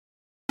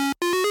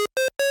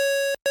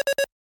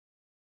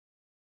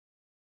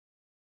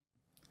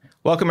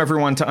Welcome,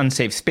 everyone, to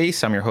Unsafe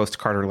Space. I'm your host,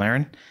 Carter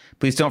Laren.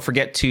 Please don't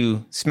forget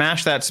to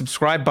smash that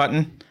subscribe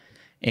button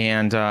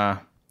and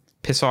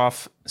piss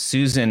off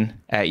Susan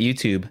at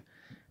YouTube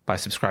by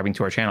subscribing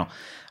to our channel.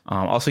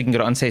 Also, you can go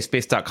to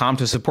unsafespace.com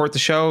to support the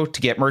show, to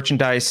get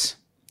merchandise,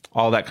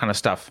 all that kind of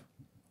stuff.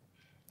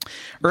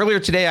 Earlier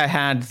today, I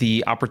had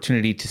the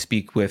opportunity to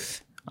speak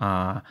with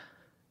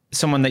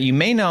someone that you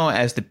may know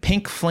as the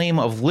Pink Flame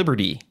of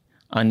Liberty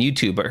on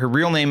YouTube, but her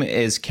real name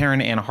is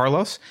Caryn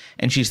Harlos,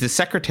 and she's the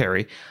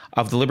secretary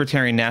of the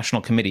Libertarian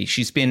National Committee.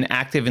 She's been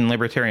active in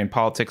libertarian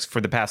politics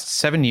for the past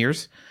 7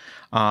 years,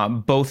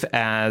 both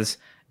as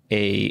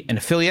an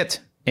affiliate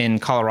in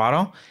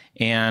Colorado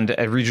and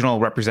a regional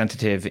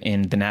representative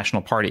in the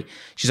National Party.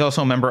 She's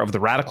also a member of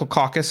the Radical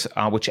Caucus,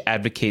 which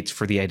advocates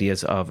for the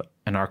ideas of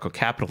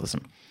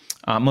anarcho-capitalism.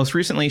 Most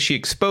recently, she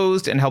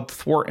exposed and helped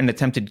thwart an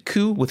attempted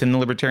coup within the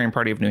Libertarian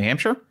Party of New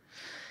Hampshire,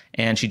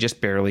 and she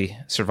just barely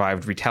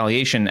survived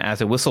retaliation as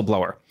a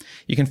whistleblower.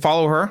 You can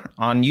follow her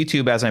on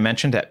YouTube, as I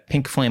mentioned, at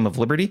Pink Flame of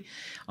Liberty,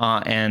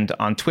 and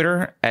on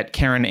Twitter at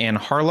Caryn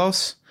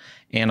Harlos,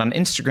 and on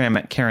Instagram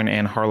at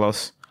Caryn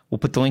Harlos. We'll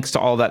put the links to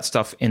all that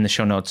stuff in the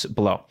show notes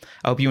below.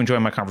 I hope you enjoy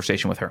my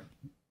conversation with her.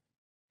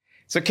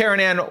 So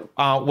Caryn,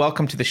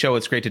 welcome to the show.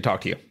 It's great to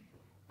talk to you.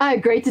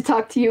 Great to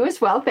talk to you as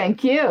well.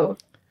 Thank you.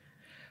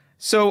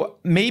 So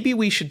maybe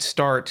we should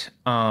start...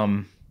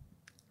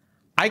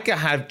 I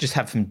just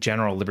have some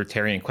general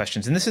libertarian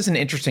questions. And this is an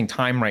interesting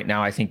time right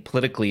now, I think,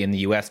 politically in the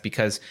U.S.,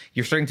 because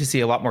you're starting to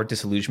see a lot more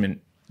disillusionment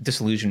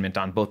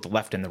on both the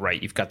left and the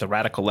right. You've got the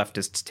radical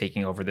leftists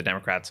taking over the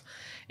Democrats,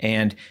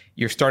 and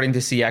you're starting to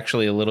see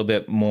actually a little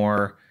bit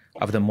more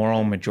of the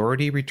moral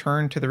majority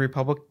return to the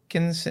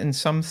Republicans in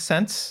some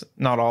sense.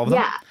 Not all of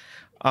them. Yeah,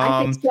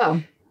 I think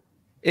so.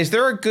 Is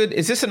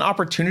this an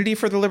opportunity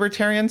for the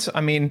libertarians?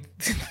 I mean,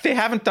 they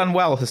haven't done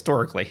well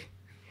historically.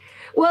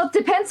 Well, it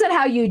depends on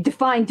how you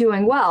define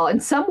doing well. In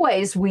some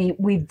ways,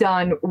 we've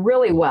done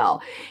really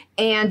well.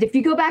 And if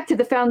you go back to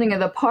the founding of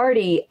the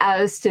party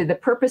as to the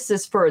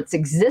purposes for its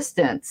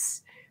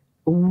existence,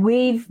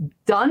 we've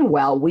done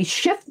well. We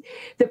shift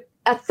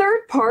a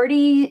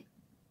third-party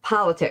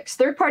politics.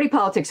 Third-party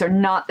politics are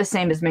not the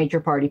same as major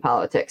party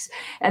politics.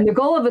 And the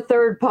goal of a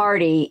third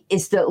party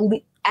is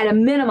to, at a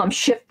minimum,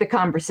 shift the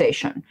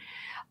conversation.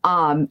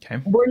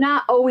 We're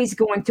not always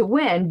going to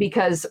win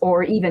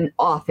or even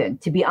often,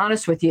 to be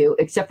honest with you,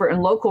 except for in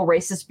local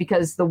races,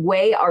 because the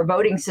way our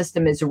voting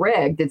system is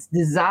rigged, it's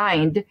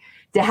designed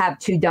to have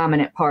two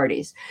dominant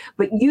parties.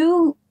 But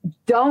you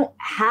don't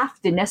have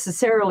to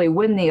necessarily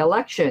win the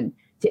election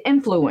to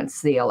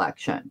influence the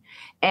election.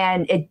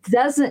 And it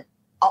doesn't,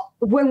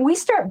 when we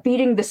start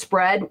beating the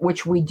spread,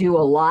 which we do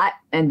a lot,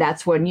 and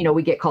that's when,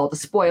 we get called a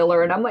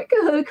spoiler, and I'm like,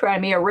 oh, cry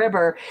me a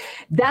river.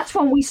 That's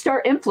when we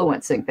start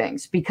influencing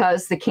things,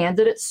 because the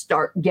candidates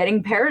start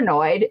getting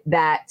paranoid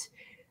that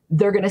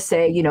they're going to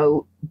say,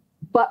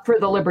 but for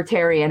the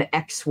Libertarian,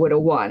 X would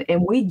have won.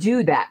 And we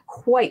do that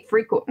quite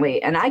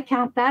frequently. And I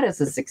count that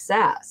as a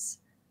success.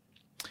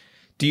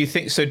 Do you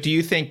think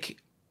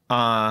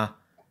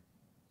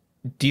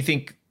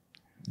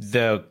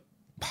the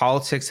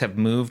politics have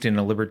moved in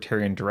a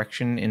libertarian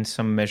direction in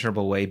some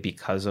measurable way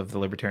because of the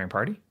Libertarian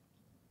Party?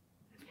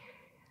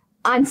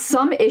 On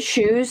some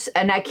issues,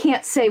 and I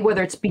can't say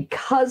whether it's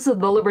because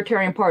of the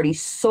Libertarian Party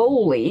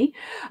solely,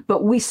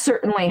 but we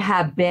certainly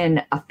have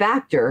been a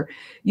factor.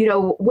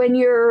 When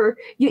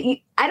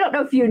I don't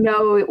know if you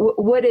know,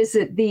 what is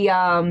it?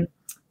 The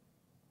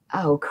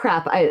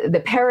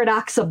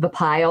paradox of the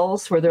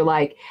piles, where they're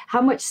like,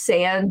 how much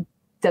sand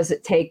does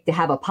it take to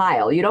have a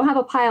pile? You don't have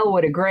a pile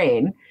with a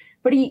grain,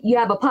 but you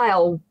have a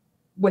pile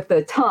with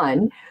a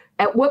ton.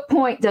 At what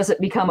point does it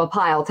become a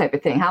pile type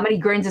of thing? How many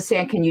grains of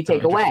sand can you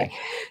take away?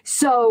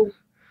 So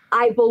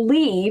I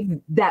believe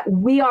that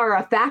we are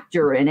a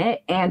factor in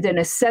it, and an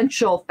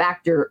essential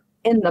factor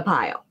in the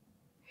pile,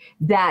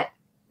 that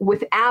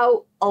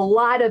without a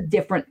lot of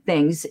different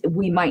things,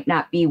 we might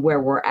not be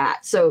where we're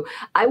at. So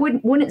I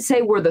wouldn't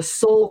say we're the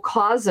sole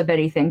cause of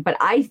anything, but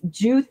I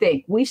do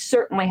think we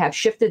certainly have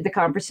shifted the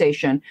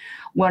conversation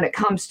when it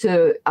comes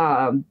to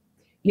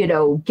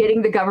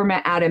getting the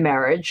government out of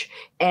marriage,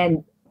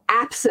 and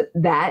absent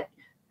that,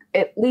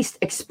 at least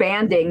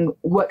expanding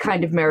what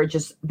kind of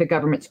marriages the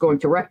government's going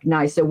to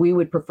recognize. So we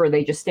would prefer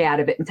they just stay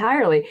out of it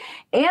entirely.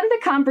 And the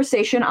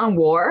conversation on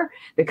war,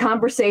 the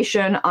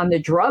conversation on the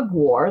drug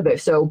war,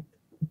 so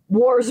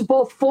wars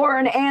both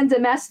foreign and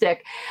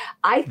domestic,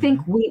 I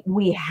think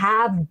we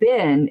have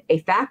been a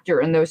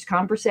factor in those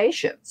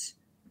conversations.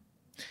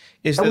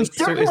 We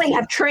certainly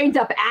have trained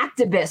up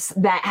activists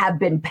that have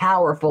been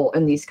powerful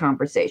in these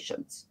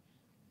conversations.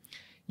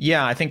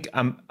 Yeah, I think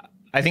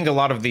a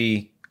lot of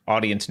the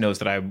audience knows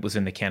that I was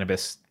in the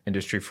cannabis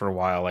industry for a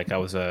while. Like,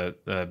 I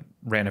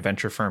ran a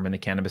venture firm in the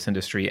cannabis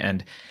industry,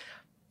 and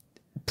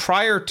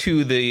prior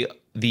to the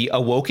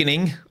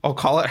awakening, I'll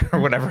call it,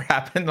 or whatever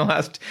happened in the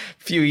last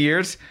few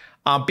years,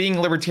 being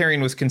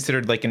libertarian was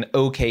considered like an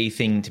okay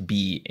thing to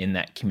be in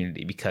that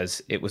community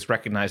because it was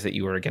recognized that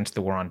you were against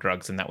the war on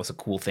drugs, and that was a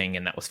cool thing,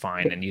 and that was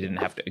fine, and you didn't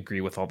have to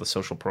agree with all the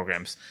social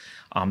programs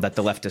that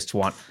the leftists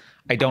want.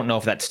 I don't know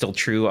if that's still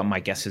true.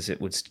 My guess is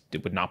it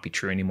would not be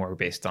true anymore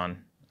based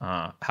on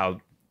how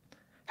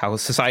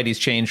society's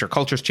changed or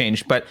culture's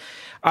changed. But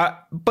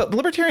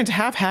libertarians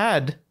have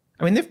had,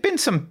 I mean, there've been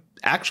some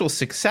actual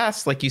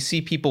success. Like you see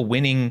people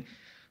winning.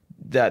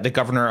 The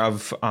governor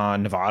of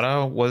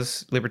Nevada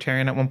was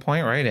libertarian at one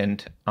point, right?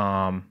 And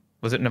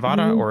was it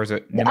Nevada or is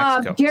it New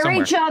Mexico? Gary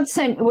Somewhere.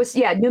 Johnson was,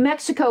 New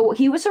Mexico.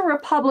 He was a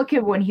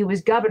Republican when he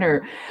was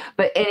governor,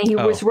 and he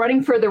was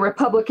running for the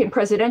Republican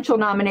presidential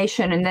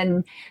nomination and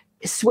then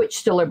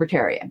switched to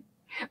libertarian.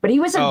 But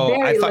he was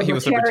I thought he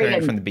was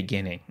libertarian from the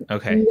beginning.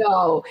 Okay.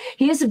 No,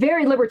 he is a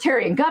very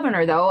libertarian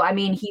governor, though. I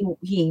mean,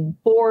 he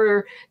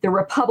bore the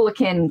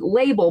Republican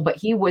label, but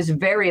he was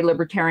very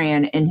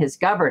libertarian in his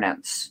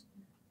governance.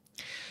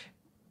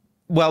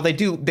 Well, they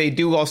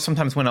do all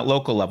sometimes win at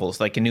local levels.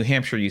 Like in New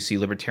Hampshire, you see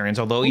libertarians,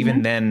 although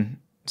even then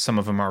some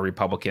of them are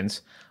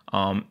Republicans.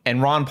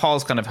 And Ron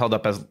Paul's kind of held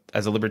up as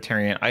a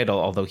libertarian idol,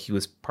 although he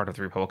was part of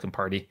the Republican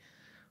Party.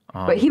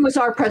 But he was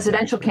our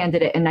presidential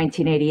candidate in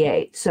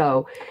 1988.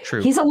 So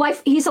True. He's a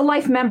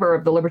life member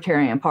of the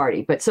Libertarian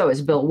Party, but so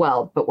is Bill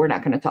Weld, but we're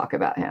not going to talk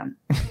about him.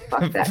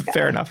 Fuck that guy.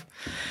 Fair enough.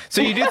 So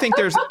you think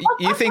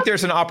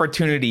there's an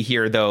opportunity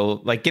here,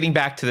 though, like getting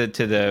back to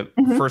the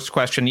first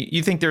question,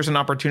 you think there's an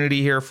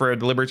opportunity here for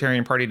the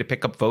Libertarian Party to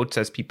pick up votes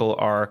as people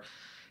are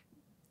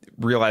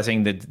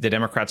realizing that the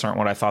Democrats aren't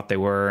what I thought they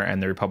were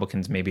and the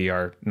Republicans maybe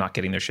are not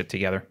getting their shit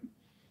together?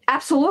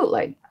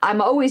 Absolutely.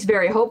 I'm always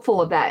very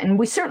hopeful of that. And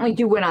we certainly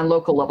do win on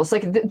local levels.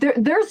 Like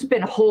there's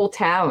been whole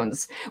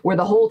towns where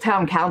the whole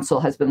town council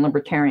has been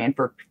libertarian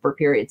for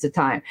periods of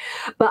time.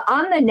 But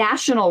on the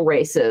national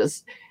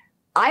races,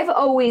 I've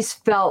always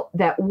felt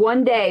that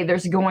one day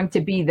there's going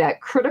to be that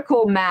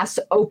critical mass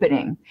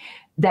opening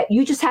that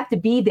you just have to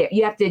be there.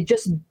 You have to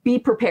just be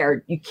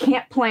prepared. You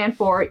can't plan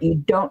for it. You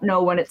don't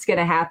know when it's going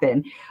to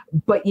happen,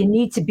 but you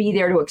need to be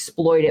there to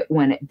exploit it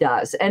when it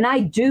does. And I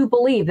do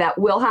believe that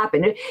will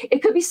happen.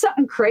 It could be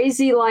something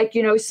crazy like,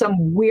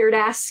 some weird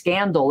ass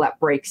scandal that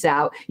breaks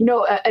out,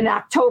 an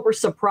October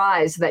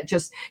surprise that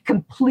just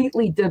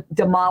completely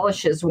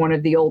demolishes one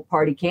of the old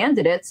party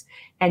candidates.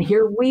 And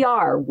here we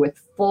are with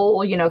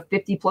full,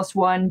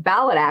 50+1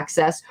 ballot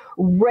access,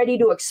 ready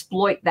to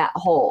exploit that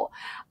hole.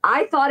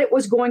 I thought it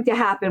was going to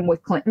happen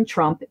with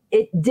Clinton-Trump.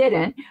 It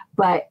didn't,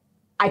 but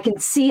I can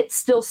see it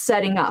still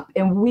setting up,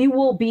 and we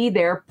will be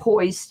there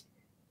poised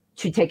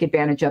to take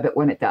advantage of it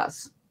when it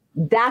does.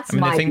 That's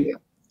my view.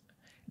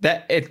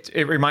 That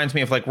it reminds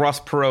me of like Ross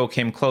Perot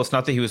came close.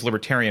 Not that he was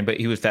libertarian, but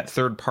he was that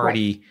third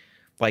party, right,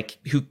 like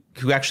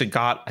who actually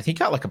got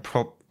like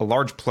a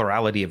large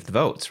plurality of the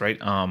votes, right?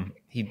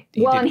 He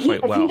did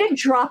quite well. If he didn't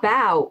drop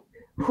out,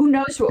 who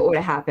knows what would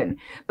have happened?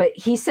 But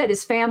he said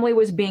his family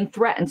was being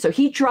threatened, so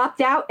he dropped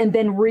out and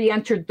then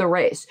re-entered the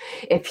race.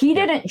 If he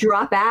didn't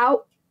drop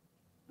out,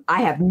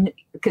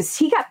 because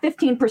he got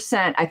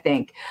 15%, I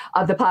think,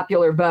 of the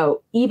popular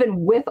vote,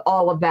 even with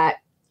all of that,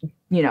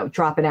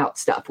 dropping out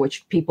stuff,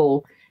 which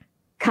people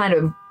kind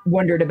of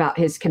wondered about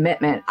his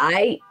commitment.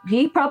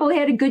 He probably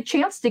had a good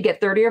chance to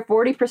get 30 or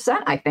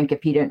 40%, I think,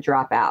 if he didn't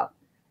drop out.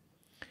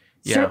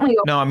 Yeah. Certainly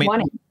over no, I mean,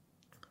 20.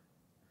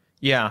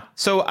 Yeah.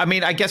 So, I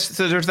mean, I guess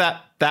so there's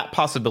that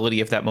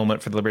possibility of that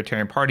moment for the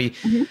Libertarian Party.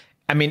 Mm-hmm.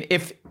 I mean,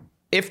 if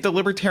the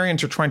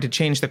Libertarians are trying to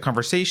change the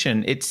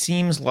conversation, it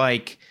seems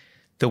like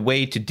the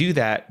way to do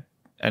that,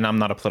 and I'm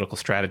not a political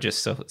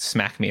strategist, so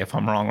smack me if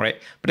I'm wrong,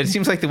 right? But it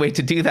seems like the way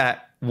to do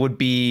that would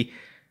be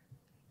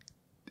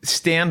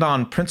stand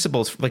on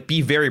principles, like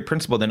be very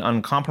principled and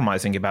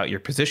uncompromising about your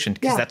position,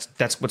 because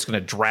that's what's going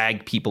to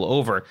drag people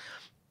over.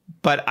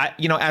 But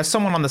as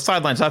someone on the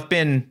sidelines, I'm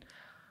an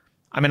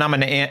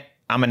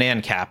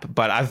ANCAP,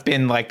 but I've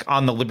been like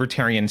on the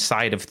libertarian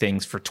side of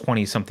things for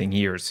 20 something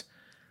years.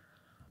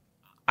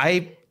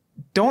 I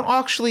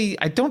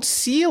don't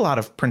see a lot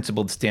of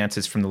principled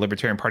stances from the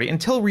Libertarian Party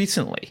until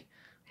recently.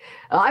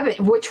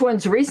 Which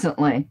ones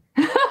recently?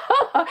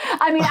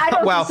 I mean, I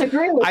don't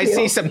disagree with you. I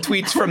see some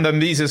tweets from the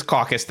Mises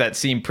Caucus that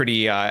seem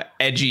pretty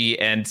edgy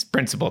and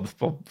principled.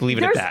 We'll leave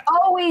it at that. There's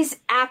always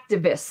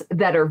activists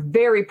that are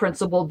very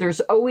principled. There's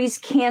always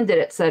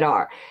candidates that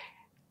are.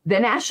 The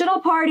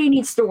National Party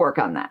needs to work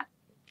on that.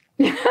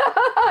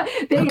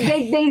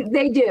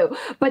 They do.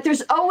 But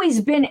there's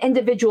always been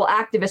individual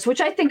activists,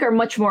 which I think are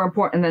much more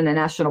important than the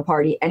National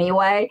Party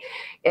anyway.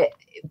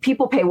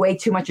 People pay way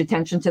too much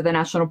attention to the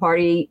National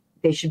Party.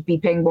 They should be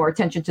paying more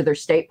attention to their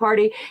state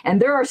party.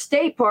 And there are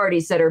state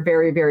parties that are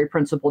very, very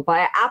principled. But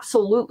I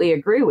absolutely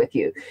agree with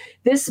you.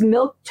 This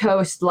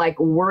milquetoast, like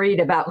worried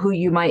about who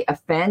you might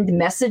offend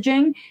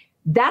messaging,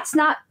 that's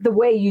not the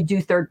way you do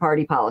third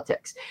party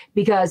politics,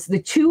 because the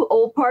two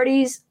old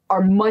parties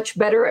are much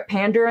better at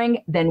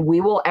pandering than we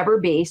will ever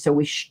be. So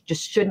we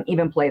just shouldn't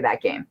even play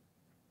that game.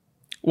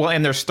 Well,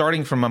 and they're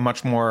starting from a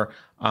much more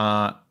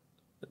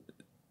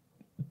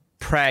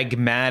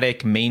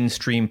pragmatic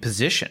mainstream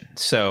position.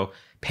 So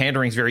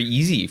pandering is very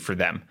easy for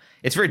them.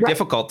 It's very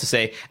difficult to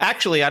say,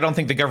 actually, I don't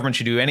think the government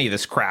should do any of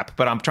this crap,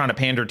 but I'm trying to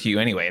pander to you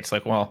anyway. It's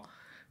like, well,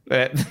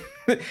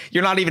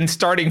 you're not even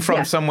starting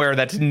from somewhere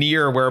that's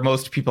near where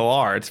most people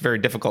are. It's very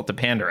difficult to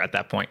pander at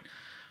that point.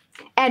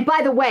 And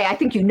by the way, I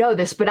think you know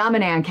this, but I'm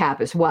an ANCAP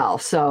as well.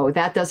 So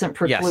that doesn't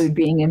preclude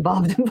being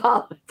involved in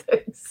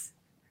politics.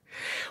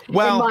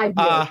 Well,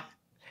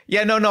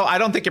 no, I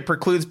don't think it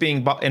precludes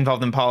being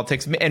involved in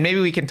politics. And maybe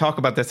we can talk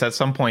about this at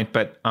some point.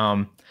 But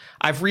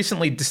I've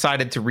recently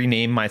decided to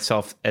rename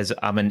myself as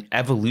I'm an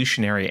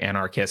evolutionary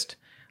anarchist.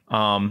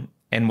 And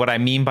what I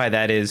mean by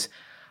that is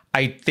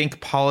I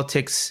think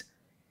politics,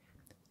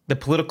 the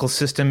political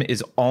system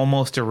is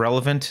almost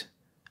irrelevant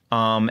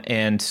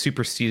and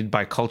superseded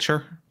by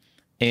culture.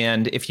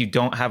 And if you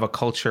don't have a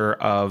culture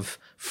of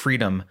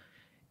freedom,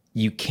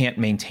 you can't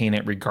maintain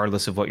it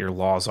regardless of what your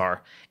laws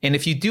are. And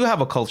if you do have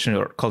a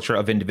culture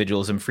of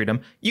individualism, freedom,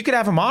 you could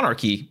have a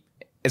monarchy.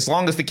 As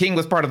long as the king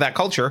was part of that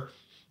culture,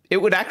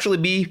 it would actually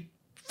be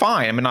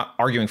fine. I'm not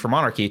arguing for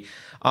monarchy.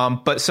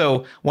 But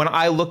so when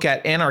I look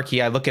at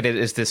anarchy, I look at it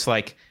as this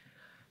like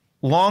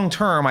long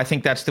term, I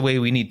think that's the way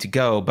we need to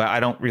go. But I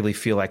don't really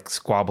feel like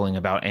squabbling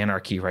about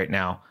anarchy right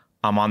now.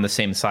 I'm on the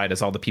same side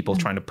as all the people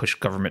trying to push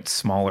government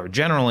smaller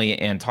generally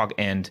and talk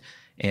and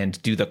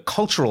do the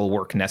cultural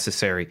work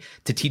necessary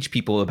to teach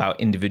people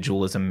about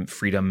individualism,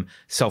 freedom,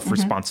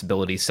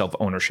 self-responsibility,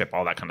 self-ownership,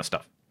 all that kind of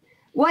stuff.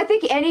 Well, I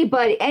think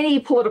any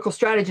political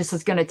strategist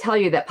is going to tell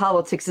you that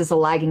politics is a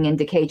lagging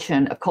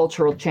indication of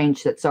cultural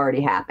change that's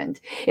already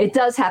happened. It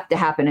does have to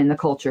happen in the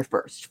culture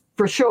first,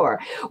 for sure,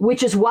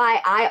 which is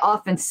why I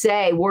often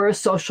say we're a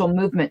social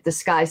movement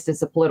disguised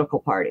as a political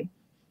party.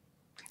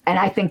 And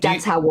I think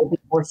that's how we'll be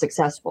more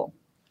successful.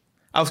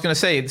 I was going to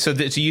say, so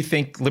do you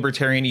think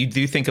you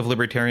do think of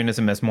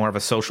libertarianism as more of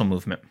a social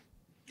movement?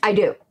 I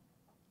do.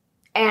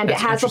 And it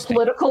has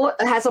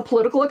a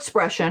political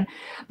expression,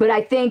 but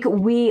I think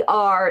we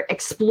are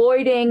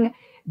exploiting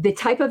the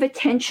type of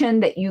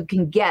attention that you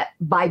can get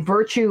by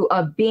virtue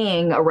of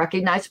being a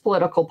recognized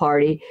political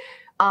party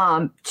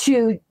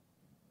to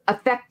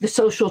affect the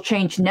social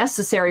change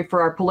necessary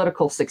for our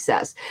political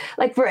success.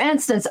 Like, for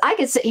instance, I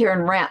could sit here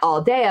and rant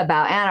all day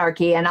about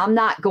anarchy, and I'm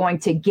not going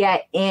to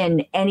get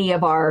in any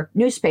of our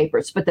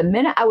newspapers. But the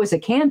minute I was a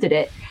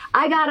candidate,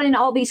 I got in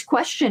all these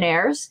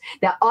questionnaires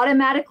that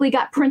automatically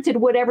got printed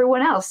with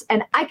everyone else,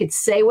 and I could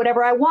say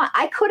whatever I want.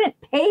 I couldn't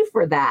pay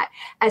for that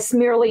as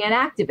merely an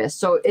activist.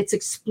 So it's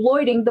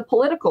exploiting the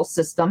political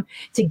system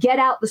to get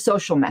out the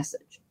social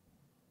message.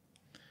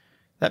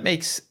 That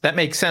makes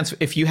sense.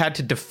 If you had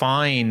to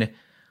define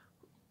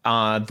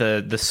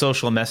the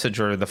social message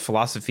or the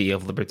philosophy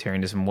of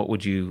libertarianism,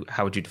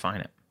 how would you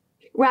define it?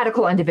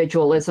 Radical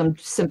individualism,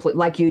 simply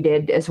like you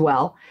did as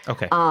well.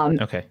 Okay.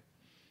 Okay.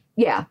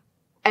 Yeah.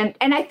 And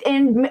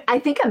I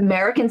think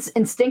Americans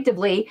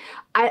instinctively,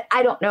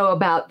 I don't know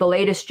about the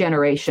latest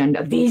generation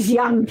of these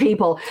young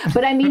people,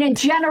 but I mean, in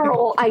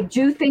general, I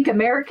do think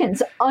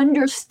Americans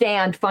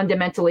understand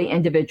fundamentally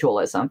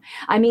individualism.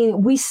 I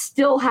mean, we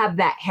still have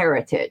that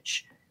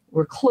heritage.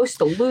 We're close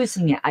to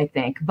losing it, I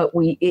think, but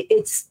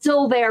it's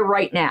still there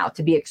right now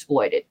to be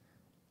exploited.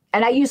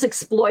 And I use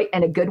exploit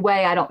in a good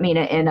way. I don't mean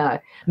it in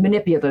a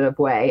manipulative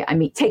way. I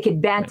mean, take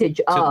advantage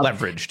of.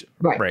 Leveraged.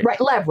 Right.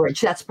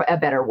 Leverage. That's a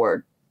better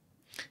word.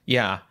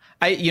 Yeah.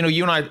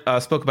 You and I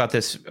spoke about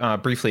this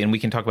briefly, and we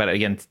can talk about it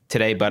again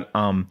today, but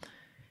I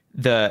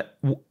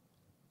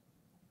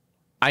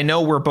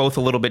know we're both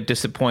a little bit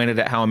disappointed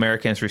at how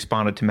Americans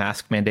responded to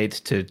mask mandates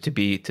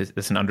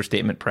that's an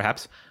understatement,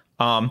 perhaps.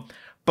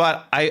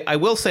 But I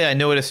will say I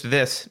noticed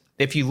this.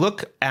 If you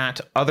look at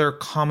other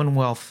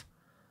Commonwealth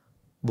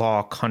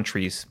law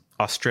countries,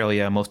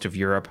 Australia, most of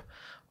Europe,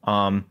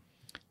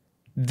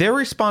 their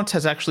response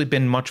has actually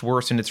been much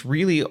worse. And it's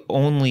really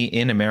only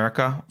in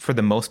America, for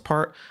the most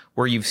part,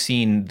 where you've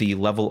seen the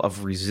level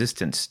of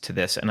resistance to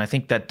this. And I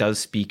think that does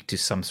speak to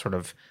some sort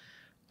of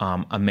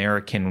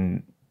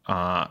American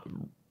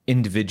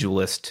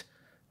individualist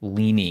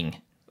leaning,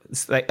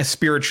 like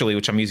spiritually,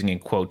 which I'm using in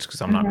quotes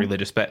because I'm not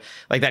religious, but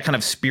like that kind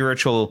of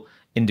spiritual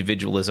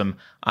individualism.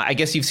 I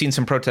guess you've seen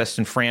some protests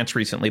in France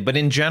recently, but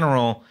in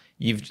general,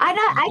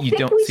 I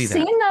think we've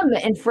seen them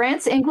in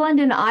France, England,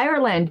 and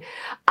Ireland.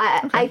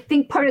 I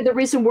think part of the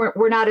reason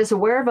we're not as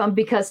aware of them,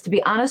 because to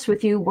be honest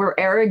with you, we're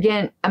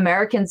arrogant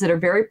Americans that are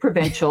very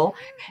provincial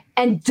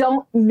and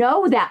don't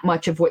know that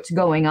much of what's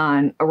going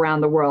on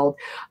around the world.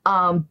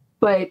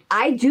 But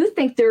I do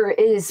think there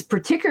is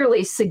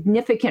particularly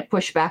significant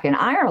pushback in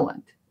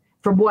Ireland,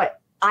 from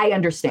what I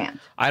understand.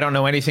 I don't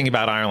know anything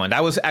about Ireland.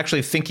 I was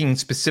actually thinking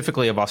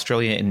specifically of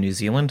Australia and New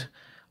Zealand.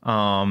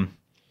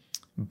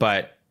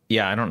 But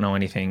yeah, I don't know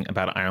anything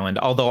about Ireland.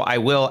 Although I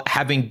will,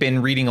 having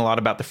been reading a lot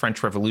about the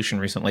French Revolution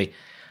recently,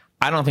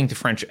 I don't think the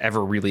French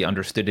ever really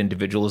understood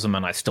individualism,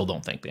 and I still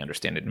don't think they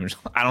understand it.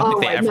 I don't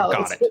think they ever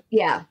got it.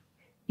 Yeah.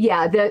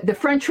 Yeah, the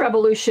French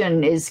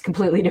Revolution is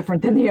completely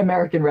different than the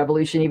American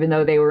Revolution, even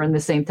though they were in the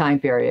same time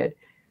period.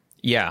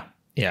 Yeah.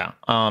 Yeah.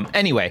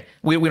 Anyway,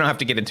 we don't have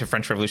to get into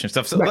French Revolution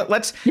stuff. So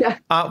let's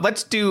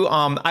do.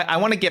 I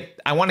want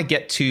to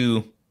get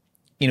to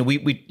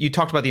you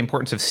talked about the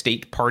importance of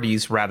state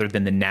parties rather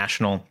than the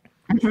national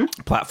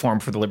platform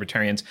for the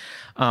Libertarians,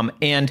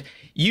 and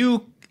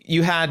you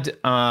had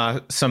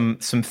some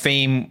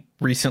fame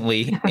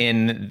recently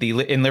in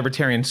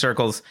Libertarian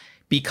circles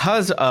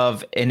because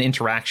of an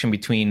interaction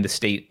between the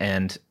state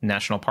and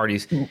national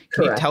parties. Can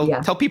you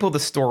tell people the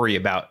story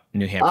about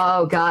New Hampshire?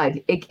 Oh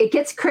God, it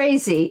gets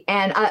crazy,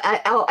 and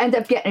I'll end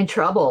up getting in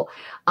trouble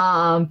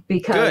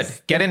because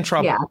good, get in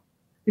trouble. Yeah.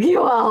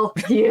 Well,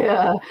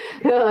 yeah,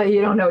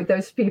 you don't know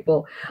those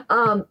people.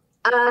 All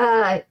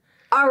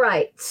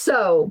right.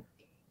 So,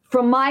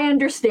 from my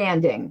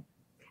understanding,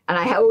 and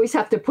I always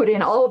have to put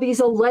in all these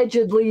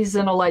allegedlys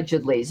and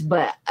allegedlys,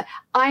 but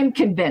I'm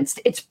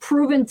convinced it's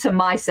proven to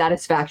my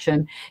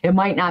satisfaction. It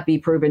might not be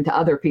proven to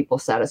other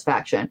people's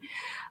satisfaction,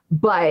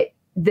 but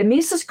the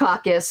Mises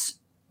Caucus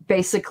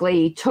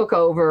basically took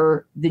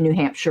over the New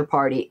Hampshire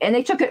party. And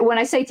they took it, when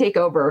I say take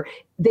over,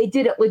 they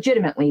did it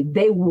legitimately.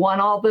 They won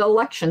all the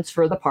elections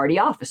for the party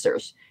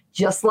officers,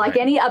 just like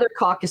any other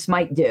caucus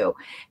might do.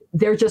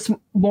 They're just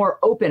more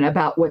open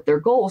about what their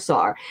goals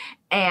are.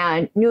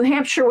 And New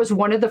Hampshire was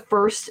one of the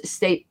first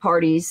state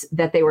parties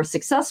that they were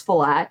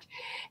successful at.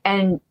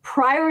 And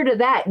prior to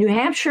that, New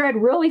Hampshire had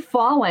really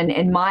fallen,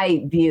 in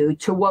my view,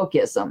 to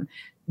wokeism.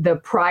 The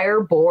prior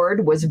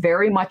board was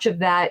very much of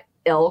that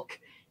ilk.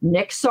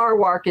 Nick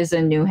Sarwark is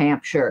in New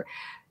Hampshire.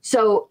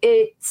 So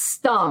it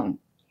stung.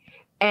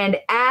 And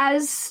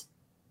as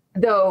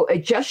though a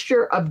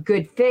gesture of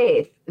good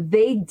faith,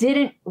 they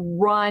didn't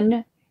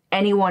run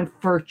anyone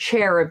for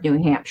chair of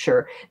New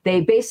Hampshire. They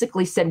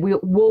basically said,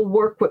 we'll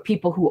work with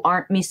people who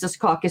aren't Mises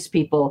Caucus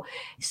people.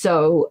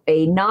 So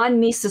a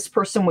non-Mises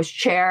person was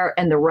chair,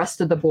 and the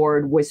rest of the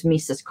board was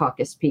Mises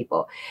Caucus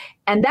people.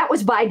 And that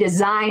was by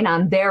design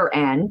on their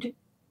end.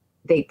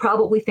 They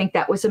probably think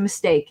that was a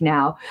mistake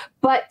now,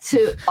 but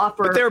to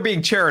offer... But they were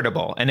being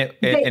charitable, and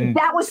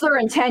that was their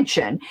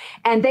intention.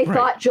 And they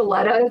thought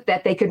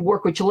that they could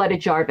work with Gilletta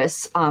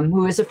Jarvis,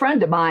 who is a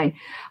friend of mine,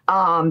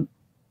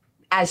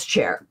 as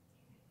chair.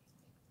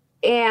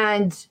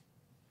 And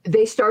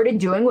they started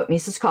doing what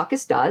Mises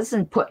Caucus does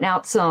and putting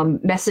out some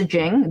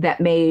messaging that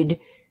made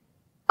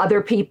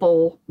other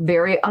people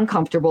very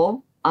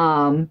uncomfortable.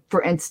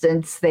 For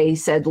instance, they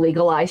said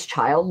legalize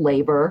child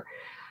labor.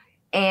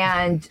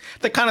 And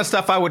the kind of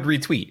stuff I would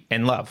retweet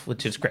and love,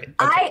 which is great.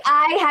 Okay.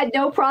 I had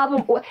no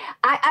problem.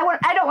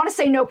 I don't want to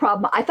say no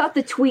problem. I thought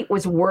the tweet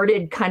was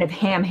worded kind of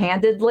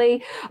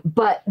ham-handedly,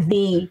 but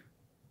the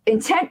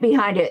intent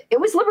behind it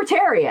was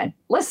libertarian.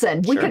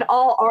 Listen, we could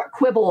all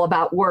quibble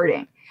about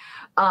wording.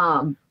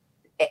 And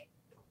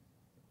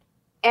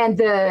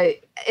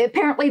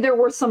apparently there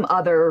were some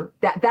other,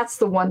 that's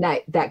the one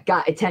that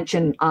got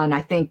attention on,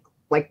 I think,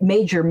 like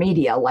major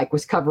media, like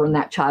was covering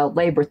that child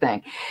labor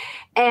thing.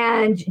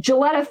 And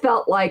Gilletta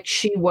felt like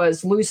she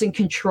was losing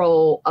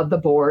control of the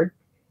board.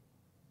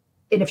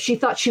 And if she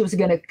thought she was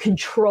going to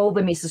control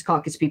the Mises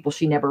Caucus people,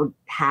 she never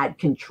had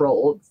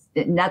control.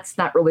 And that's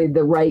not really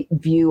the right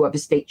view of a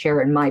state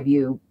chair, in my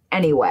view,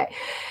 anyway.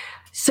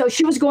 So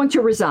she was going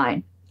to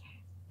resign.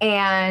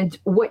 And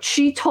what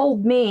she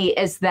told me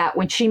is that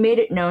when she made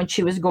it known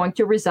she was going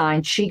to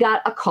resign, she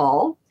got a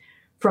call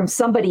from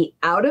somebody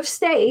out of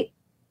state,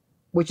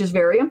 which is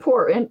very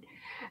important,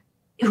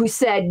 who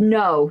said,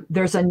 no,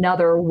 there's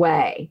another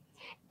way.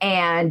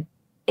 And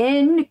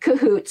in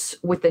cahoots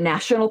with the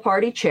National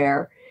Party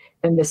chair,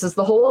 and this is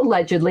the whole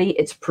allegedly,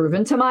 it's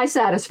proven to my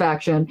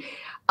satisfaction,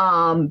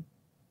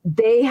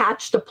 they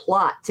hatched a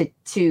plot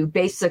to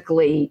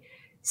basically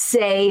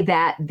say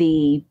that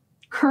the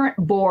current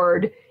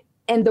board,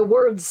 in the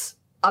words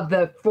of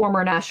the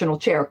former national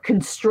chair,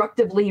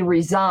 constructively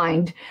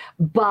resigned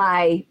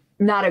by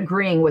not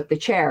agreeing with the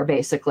chair,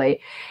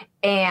 basically.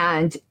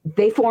 And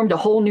they formed a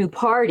whole new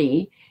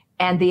party.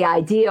 And the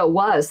idea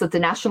was that the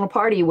National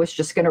Party was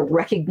just going to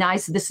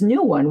recognize this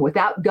new one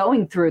without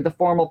going through the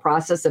formal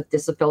process of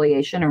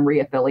disaffiliation and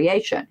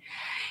reaffiliation.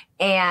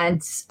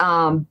 And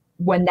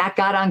when that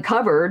got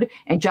uncovered,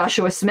 and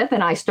Joshua Smith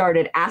and I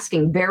started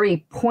asking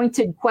very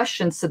pointed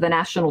questions to the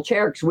national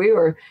chair, because we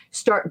were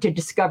starting to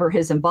discover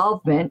his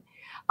involvement.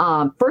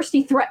 First,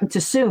 he threatened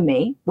to sue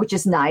me, which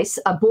is nice.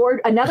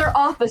 Another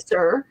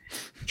officer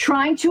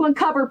trying to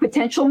uncover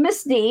potential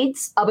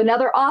misdeeds of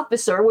another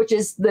officer, which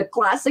is the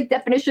classic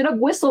definition of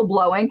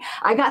whistleblowing.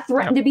 I got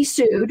threatened to be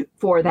sued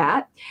for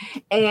that.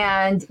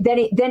 And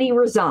then he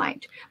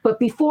resigned. But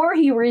before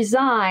he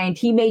resigned,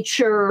 he made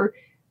sure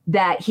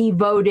that he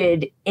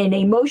voted in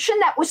a motion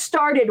that was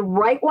started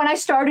right when I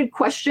started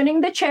questioning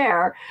the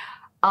chair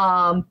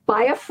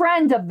by a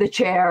friend of the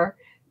chair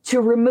to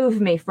remove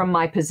me from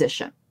my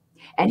position.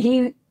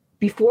 And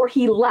before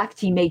he left,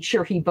 he made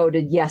sure he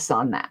voted yes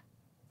on that.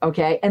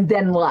 Okay. And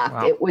then left.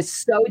 Wow. It was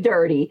so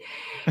dirty.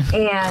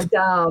 And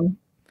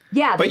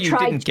but you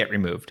didn't get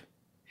removed.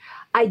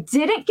 I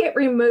didn't get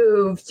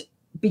removed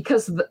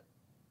because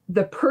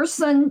the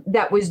person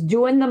that was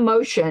doing the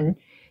motion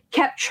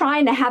kept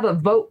trying to have a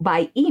vote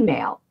by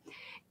email.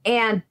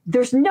 And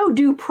there's no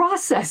due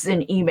process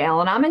in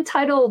email. And I'm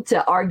entitled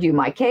to argue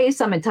my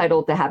case. I'm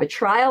entitled to have a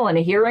trial and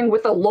a hearing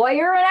with a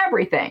lawyer and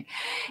everything.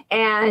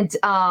 And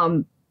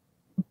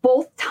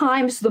both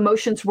times the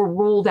motions were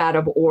ruled out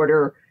of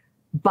order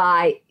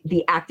by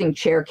the acting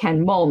chair,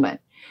 Ken Mullman.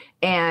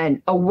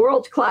 And a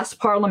world-class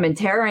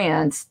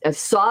parliamentarian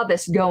saw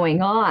this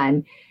going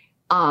on,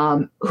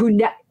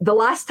 the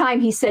last time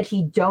he said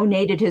he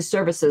donated his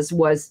services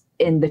was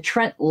in the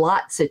Trent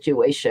Lott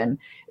situation.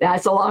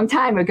 That's a long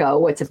time ago.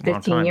 What's it,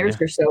 15 years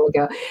or so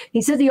ago?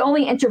 He says he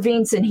only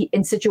intervenes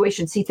in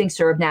situations he thinks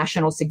are of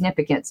national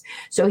significance.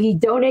 So he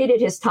donated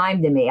his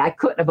time to me. I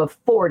couldn't have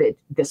afforded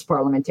this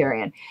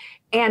parliamentarian,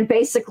 and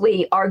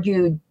basically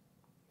argued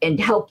and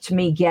helped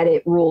me get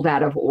it ruled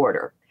out of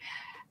order.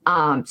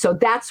 So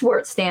that's where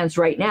it stands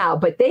right now.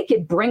 But they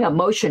could bring a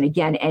motion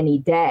again any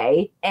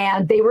day,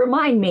 and they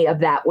remind me of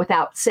that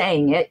without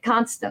saying it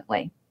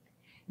constantly.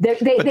 They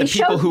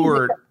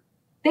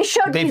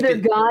showed me their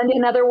gun,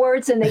 in other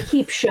words, and they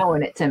keep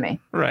showing it to me.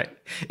 Right.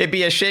 It'd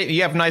be a shame.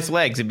 You have nice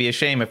legs. It'd be a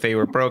shame if they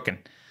were broken.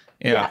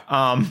 Yeah.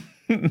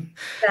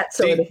 That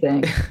sort of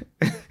thing.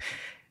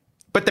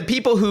 But the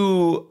people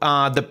who,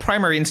 the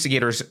primary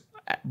instigators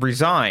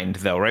resigned,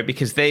 though, right?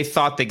 Because they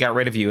thought they got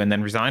rid of you and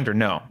then resigned, or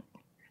no?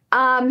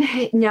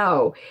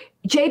 No.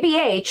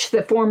 JBH,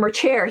 the former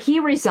chair, he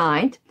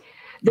resigned.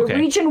 The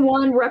Region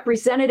 1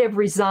 representative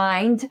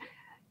resigned.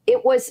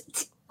 It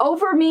was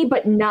over me,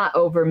 but not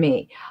over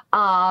me.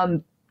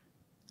 The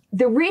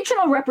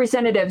regional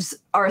representatives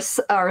are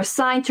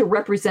assigned to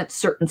represent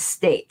certain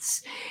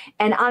states.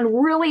 And on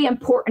really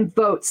important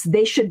votes,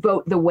 they should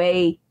vote the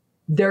way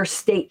their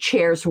state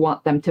chairs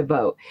want them to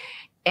vote.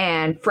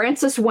 And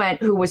Francis Went,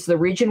 who was the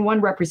Region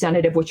 1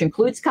 representative, which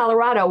includes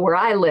Colorado, where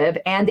I live,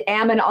 and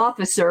am an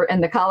officer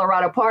in the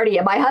Colorado Party,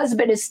 and my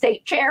husband is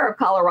state chair of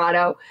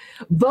Colorado,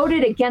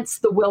 voted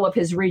against the will of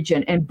his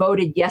region and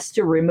voted yes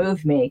to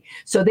remove me.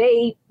 So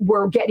they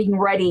were getting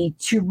ready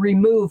to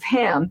remove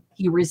him.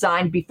 He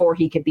resigned before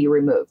he could be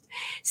removed.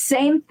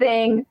 Same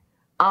thing.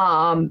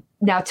 Now,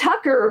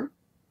 Tucker,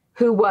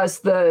 who was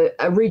the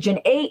Region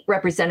 8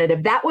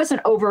 representative, that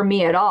wasn't over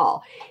me at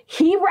all.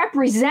 He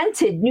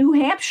represented New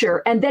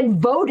Hampshire and then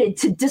voted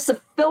to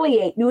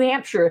disaffiliate New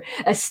Hampshire,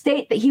 a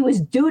state that he was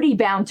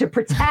duty-bound to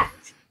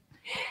protect.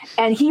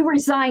 And he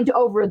resigned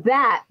over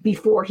that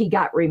before he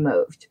got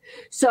removed.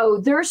 So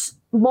there's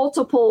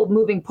multiple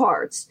moving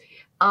parts.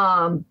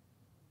 But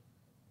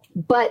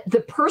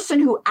the person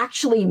who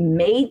actually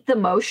made the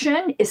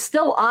motion is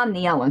still on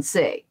the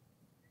LNC.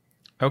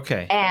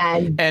 Okay.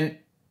 And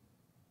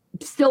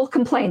still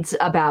complains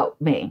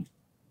about me.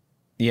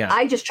 Yeah.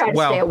 I just try to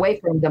stay away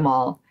from them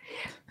all.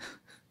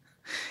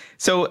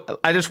 So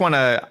I just want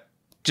to,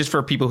 just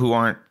for people who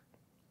aren't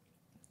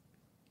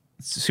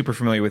super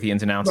familiar with the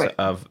ins and outs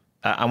of,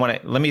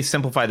 let me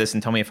simplify this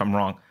and tell me if I'm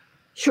wrong.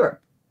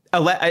 Sure.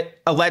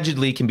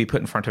 Allegedly can be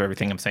put in front of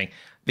everything I'm saying.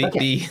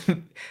 The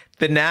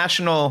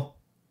National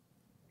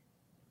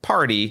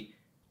Party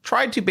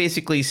tried to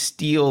basically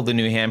steal the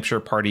New Hampshire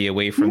Party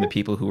away from the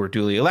people who were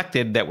duly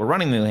elected that were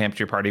running the New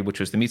Hampshire Party, which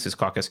was the Mises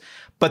Caucus.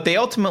 But they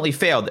ultimately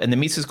failed, and the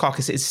Mises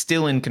Caucus is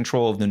still in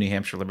control of the New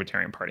Hampshire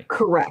Libertarian Party.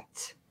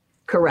 Correct.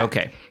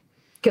 Okay.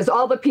 Because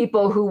all the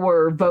people who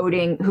were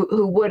voting,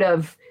 who would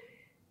have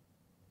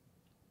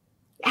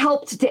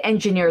helped to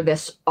engineer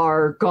this,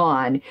 are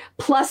gone.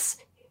 Plus,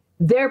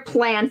 their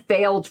plan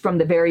failed from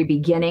the very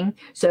beginning.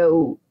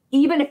 So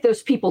even if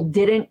those people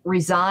didn't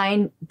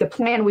resign, the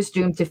plan was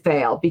doomed to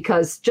fail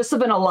because just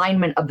of an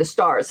alignment of the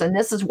stars. And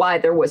this is why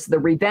there was the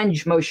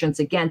revenge motions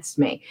against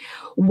me.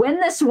 When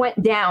this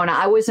went down,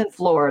 I was in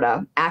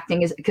Florida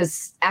acting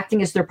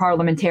as their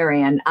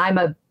parliamentarian. I'm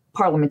a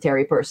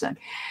parliamentary person.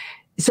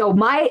 So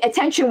my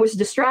attention was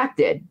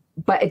distracted.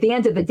 But at the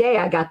end of the day,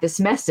 I got this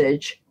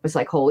message. It was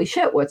like, holy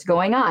shit, what's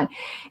going on?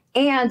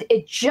 And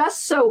it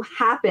just so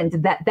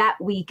happened that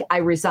week I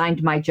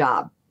resigned my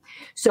job.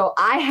 So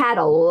I had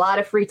a lot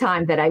of free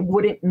time that I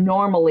wouldn't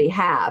normally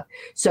have.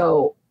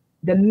 So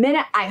the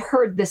minute I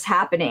heard this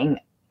happening,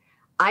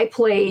 I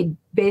played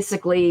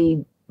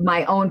basically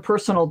my own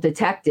personal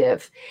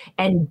detective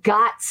and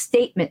got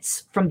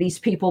statements from these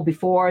people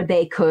before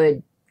they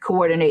could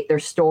coordinate their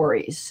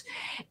stories.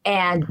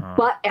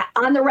 But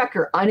on the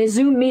record, on a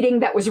Zoom meeting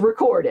that was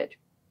recorded.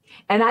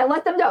 And I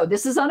let them know,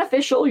 this is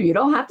unofficial. You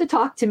don't have to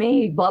talk to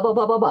me, blah, blah,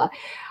 blah, blah, blah.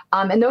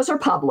 And those are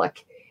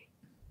public.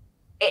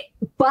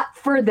 But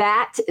for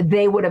that,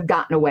 they would have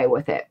gotten away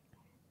with it.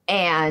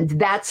 And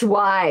that's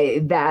why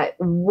that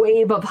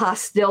wave of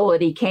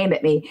hostility came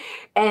at me.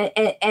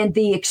 And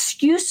the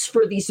excuse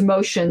for these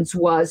motions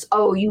was,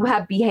 oh, you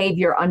have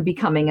behavior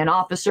unbecoming an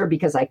officer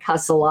because I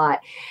cuss a lot.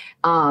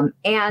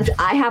 And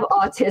I have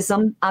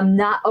autism. I'm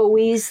not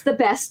always the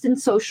best in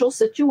social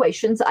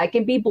situations. I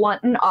can be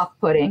blunt and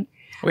off-putting.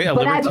 Wait, a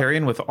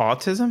libertarian with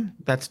autism?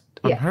 That's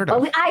unheard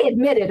of. I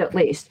admit it, at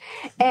least.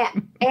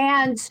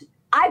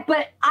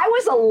 But I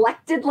was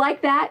elected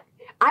like that.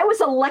 I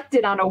was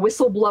elected on a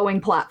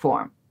whistleblowing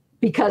platform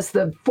because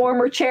the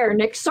former chair,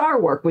 Nick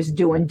Sarwark, was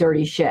doing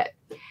dirty shit.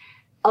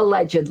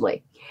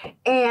 Allegedly.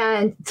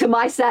 And to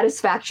my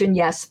satisfaction,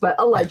 yes, but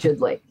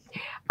allegedly.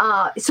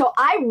 So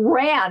I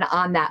ran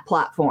on that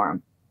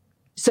platform.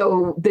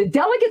 So the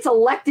delegates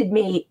elected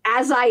me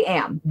as I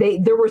am.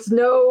 There was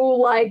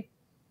no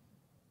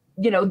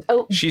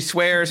she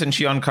swears and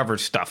she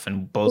uncovers stuff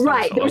and both.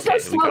 Right. There was no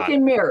smoke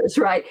and mirrors.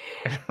 Right?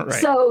 Right.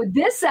 So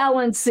this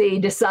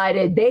LNC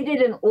decided they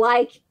didn't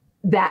like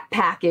that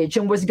package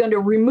and was going to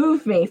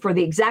remove me for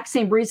the exact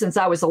same reasons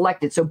I was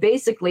elected. So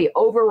basically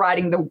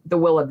overriding the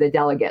will of the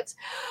delegates.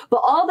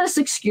 But all this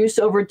excuse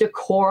over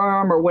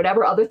decorum or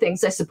whatever other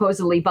things I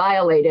supposedly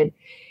violated,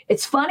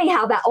 it's funny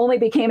how that only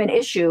became an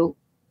issue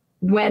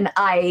when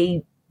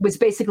I was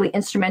basically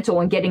instrumental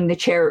in getting the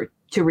chair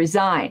to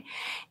resign.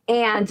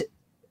 And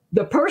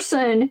the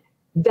person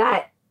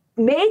that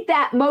made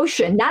that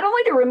motion, not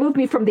only to remove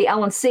me from the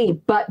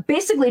LNC, but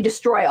basically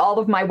destroy all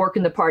of my work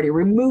in the party,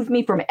 remove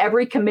me from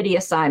every committee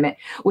assignment,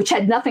 which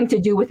had nothing to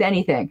do with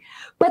anything.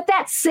 But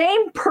that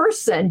same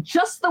person,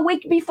 just the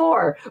week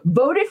before,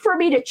 voted for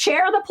me to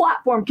chair the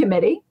platform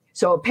committee.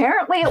 So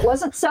apparently it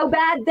wasn't so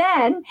bad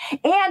then,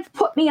 and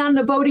put me on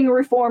the voting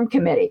reform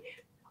committee.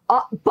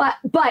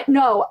 But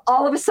no,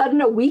 all of a sudden,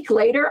 a week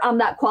later, I'm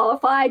not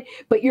qualified,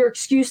 but your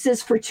excuse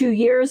is for 2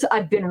 years,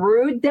 I've been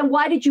rude. Then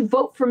why did you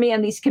vote for me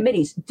on these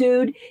committees?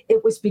 Dude,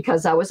 it was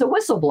because I was a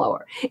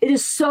whistleblower. It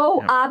is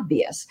so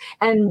obvious.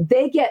 And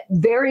they get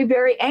very,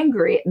 very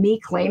angry at me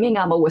claiming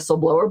I'm a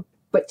whistleblower,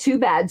 but too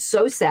bad,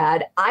 so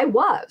sad, I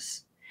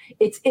was.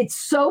 It's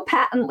so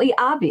patently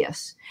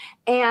obvious.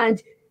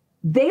 And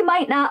they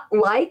might not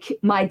like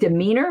my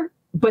demeanor,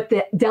 but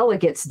the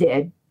delegates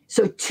did.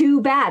 So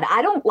too bad.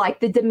 I don't like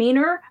the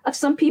demeanor of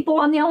some people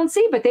on the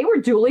LNC, but they were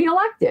duly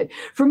elected.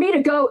 For me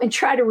to go and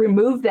try to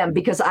remove them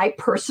because I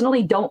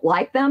personally don't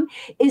like them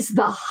is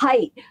the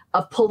height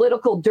of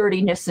political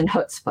dirtiness and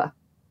chutzpah.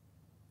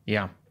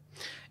 Yeah.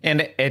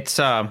 And it's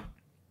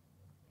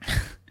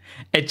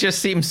it just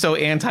seems so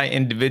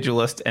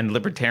anti-individualist and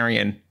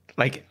libertarian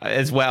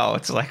as well.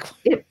 It's like,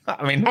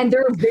 I mean, and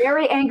they're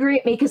very angry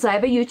at me because I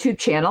have a YouTube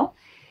channel.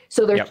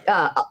 So there's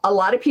a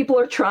lot of people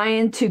are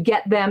trying to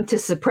get them to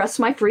suppress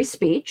my free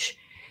speech.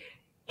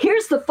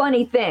 Here's the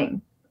funny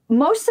thing.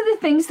 Most of the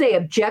things they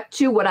object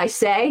to what I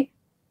say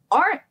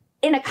aren't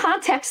in a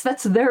context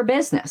that's their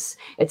business.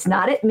 It's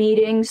not at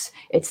meetings.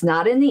 It's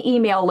not in the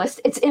email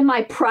list. It's in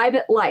my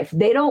private life.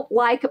 They don't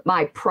like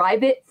my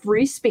private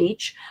free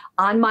speech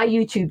on my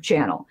YouTube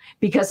channel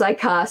because I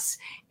cuss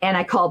and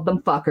I called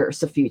them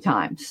fuckers a few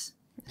times.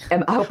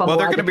 And I hope I'm well,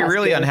 they're going to be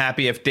really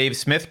unhappy if Dave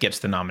Smith gets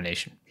the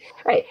nomination.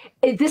 Right.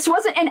 This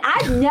wasn't, and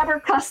I've never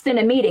cussed in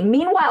a meeting.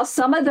 Meanwhile,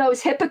 some of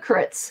those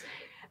hypocrites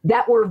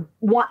that were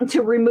wanting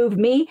to remove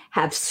me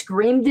have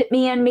screamed at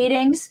me in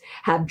meetings,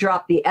 have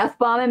dropped the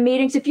F-bomb in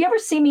meetings. If you ever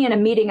see me in a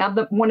meeting, I'm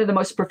one of the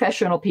most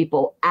professional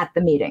people at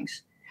the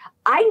meetings.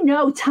 I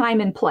know time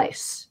and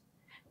place.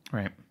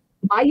 Right.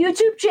 My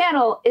YouTube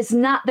channel is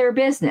not their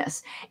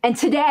business. And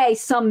today,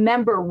 some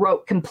member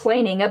wrote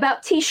complaining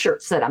about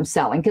T-shirts that I'm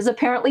selling because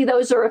apparently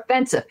those are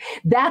offensive.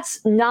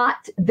 That's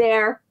not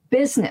their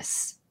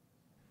business.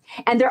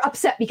 And they're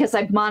upset because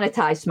I've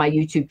monetized my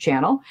YouTube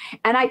channel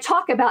and I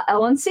talk about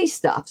LNC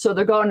stuff. So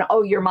they're going,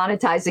 oh, you're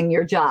monetizing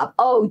your job.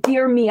 Oh,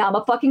 dear me, I'm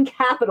a fucking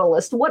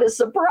capitalist. What a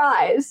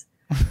surprise.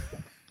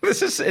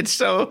 It's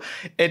so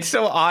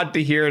odd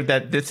to hear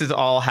that this is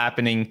all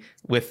happening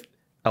with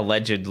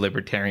alleged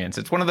libertarians.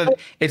 It's one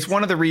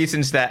of the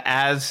reasons that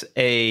as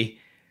a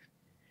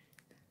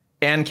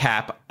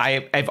ANCAP,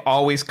 I've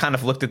always kind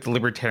of looked at the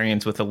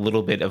libertarians with a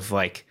little bit of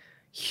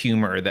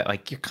humor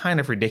that you're kind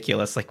of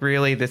ridiculous.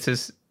 Really,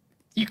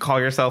 you call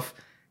yourself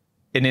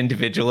an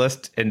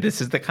individualist and this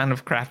is the kind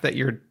of crap that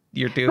you're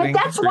doing. But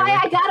that's really why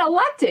I got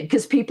elected,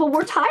 because people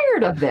were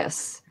tired of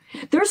this.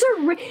 There's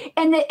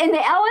and the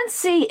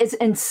LNC is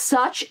in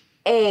such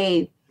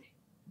a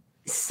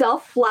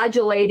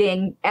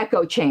self-flagellating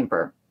echo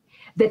chamber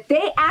that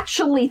they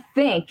actually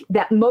think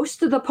that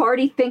most of the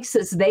party thinks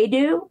as they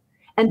do.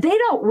 And they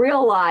don't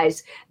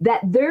realize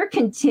that their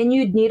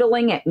continued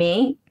needling at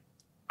me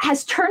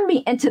has turned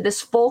me into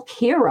this folk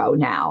hero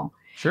now.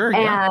 Sure.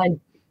 Yeah. And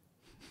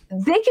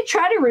they could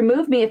try to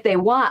remove me if they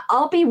want.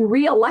 I'll be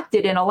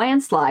reelected in a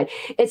landslide.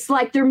 It's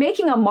like they're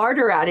making a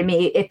martyr out of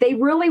me. If they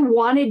really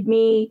wanted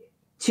me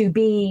to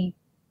be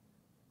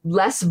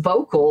less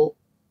vocal,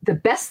 the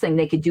best thing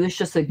they could do is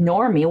just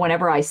ignore me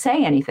whenever I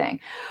say anything.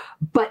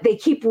 But they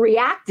keep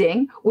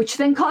reacting, which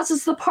then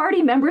causes the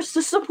party members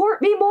to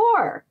support me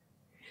more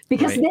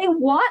because they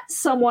want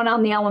someone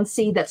on the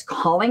LNC that's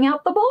calling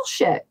out the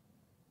bullshit.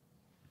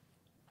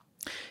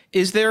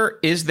 Is there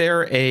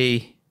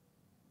a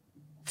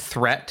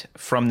threat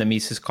from the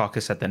Mises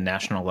Caucus at the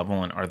national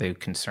level, and are they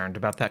concerned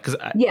about that? Because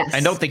yes.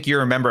 I don't think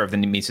you're a member of the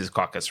Mises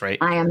Caucus, right?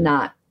 I am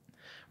not.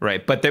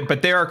 Right, but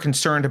they are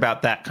concerned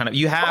about that kind of.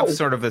 You have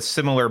sort of a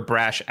similar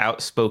brash,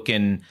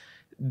 outspoken,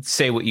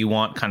 say what you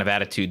want kind of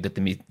attitude that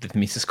the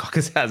Mises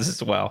Caucus has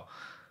as well.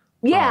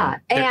 Yeah,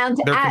 they're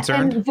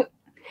concerned.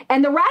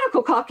 And the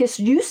Radical Caucus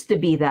used to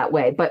be that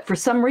way, but for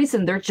some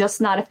reason, they're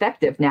just not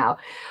effective now.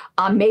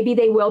 Maybe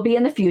they will be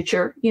in the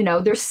future. You know,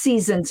 there's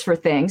seasons for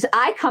things.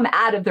 I come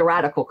out of the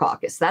Radical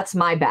Caucus. That's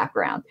my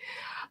background.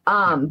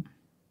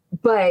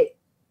 But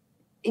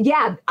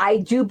yeah, I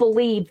do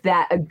believe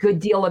that a good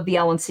deal of the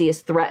LNC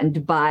is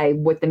threatened by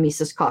what the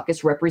Mises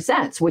Caucus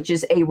represents, which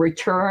is a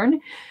return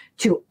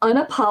to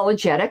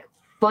unapologetic,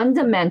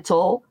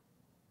 fundamental,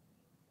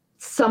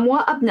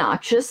 somewhat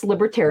obnoxious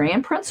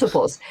libertarian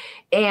principles.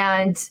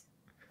 And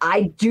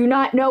I do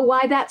not know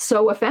why that's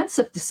so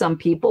offensive to some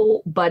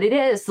people, but it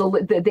is.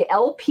 The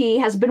LP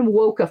has been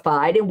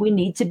wokeified, and we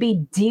need to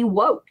be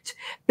de-woked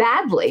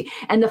badly.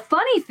 And the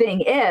funny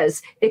thing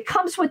is, it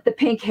comes with the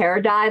pink hair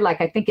dye,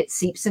 like I think it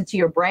seeps into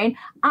your brain.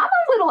 I'm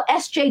a little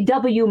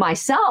SJW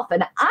myself,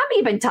 and I'm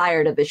even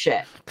tired of the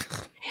shit.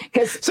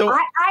 Because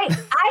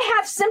I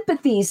have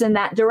sympathies in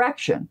that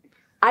direction.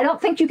 I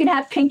don't think you can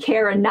have pink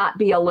hair and not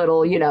be a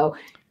little,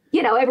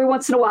 every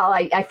once in a while,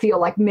 I feel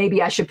like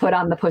maybe I should put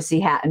on the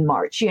pussy hat and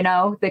march,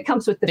 that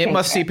comes with the pink It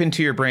must hair. seep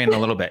into your brain a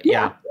little bit.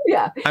 Yeah.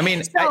 I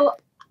mean, so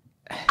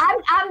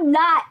I'm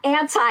not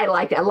anti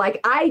like that.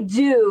 Like I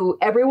do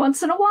every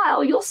once in a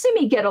while, you'll see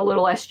me get a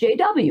little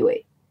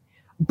SJW-y.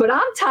 But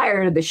I'm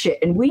tired of the shit,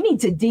 and we need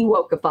to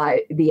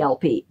de-wokify the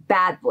LP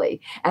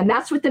badly. And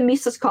that's what the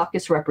Mises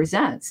Caucus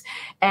represents.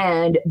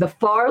 And the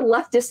far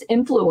leftist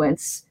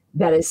influence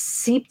that is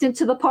seeped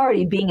into the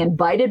party, being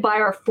invited by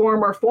our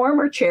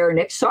former chair,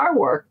 Nick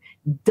Sarwark,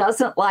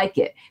 doesn't like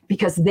it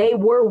because they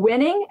were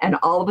winning, and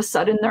all of a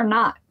sudden they're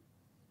not.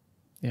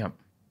 Yeah.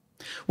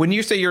 When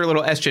you say you're a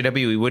little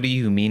SJW, what do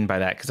you mean by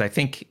that? Because I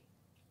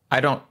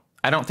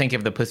don't think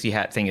of the pussy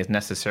hat thing as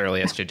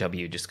necessarily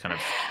SJW, just kind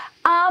of.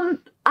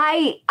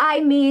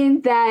 I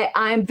mean that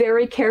I'm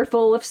very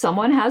careful if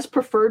someone has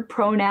preferred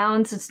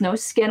pronouns. It's no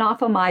skin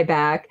off of my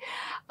back.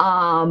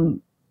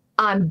 I'm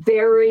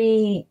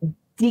very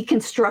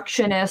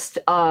deconstructionist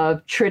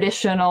of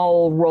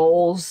traditional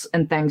roles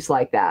and things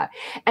like that.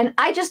 And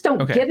I just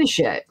don't give a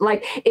shit.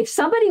 Like if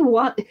somebody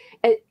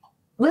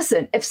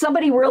if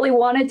somebody really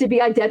wanted to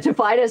be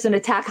identified as an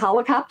attack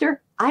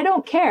helicopter, I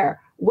don't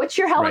care. What's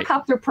your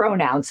helicopter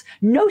pronouns?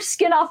 No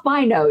skin off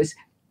my nose.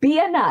 Be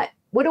a nut.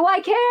 What do I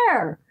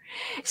care?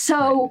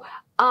 So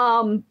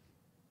I'm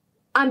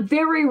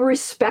very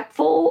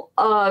respectful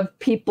of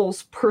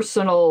people's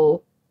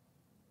personal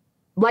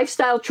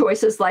lifestyle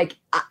choices. Like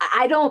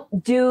I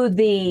don't do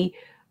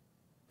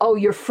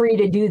you're free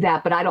to do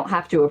that, but I don't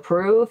have to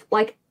approve.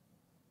 Like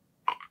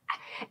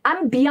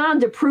I'm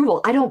beyond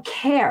approval. I don't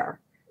care.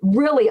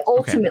 Really,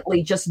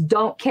 ultimately, just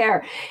don't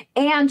care.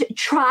 And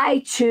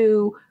try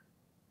to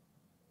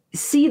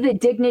see the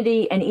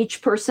dignity in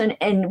each person.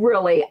 And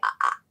really,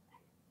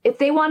 if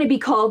they want to be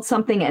called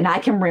something and I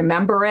can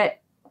remember it,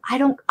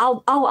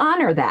 I'll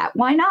honor that.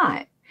 Why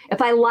not?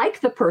 If I like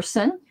the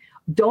person,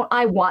 don't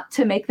I want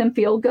to make them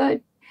feel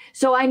good?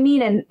 So I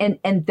mean,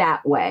 in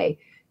that way,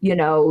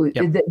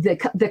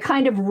 the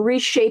kind of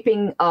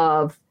reshaping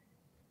of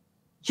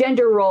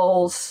gender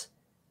roles,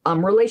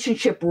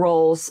 relationship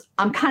roles,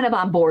 I'm kind of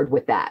on board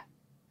with that.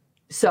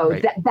 So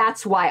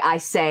that's why I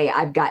say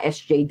I've got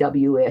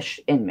SJW-ish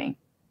in me.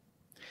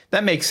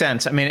 That makes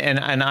sense. I mean,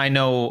 and I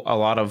know a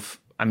lot of,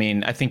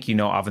 I think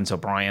Ovens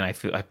O'Brien. I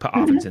put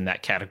Ovens in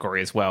that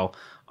category as well.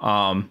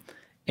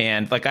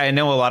 And like I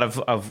know a lot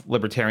of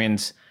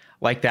libertarians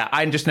like that.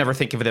 I just never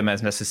think of them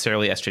as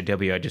necessarily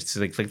SJW. I just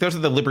like those are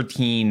the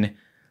libertarians.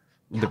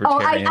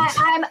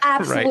 I'm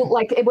absolutely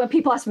like when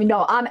people ask me,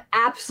 no, I'm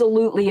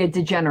absolutely a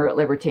degenerate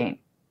libertine.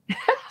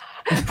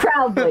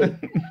 Proudly.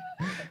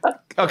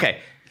 Okay.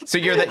 So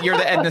you're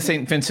the Edna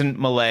St. Vincent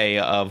Millay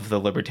of the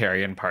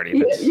Libertarian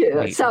Party.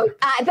 So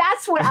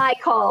that's what I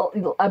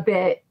call a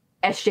bit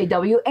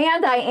SJW,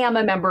 and I am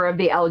a member of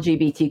the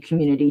LGBT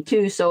community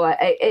too. So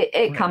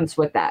it comes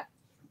with that.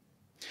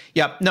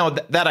 Yeah, no,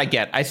 that I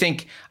get. I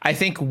think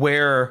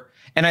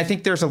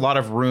there's a lot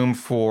of room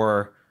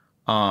for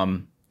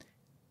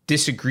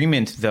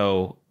disagreement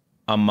though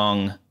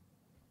among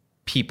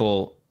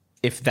people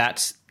if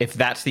that's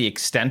the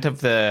extent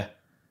of the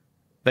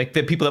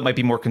people that might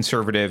be more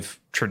conservative,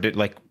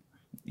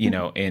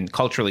 and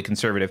culturally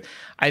conservative.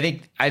 I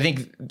think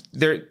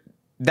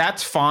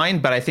that's fine,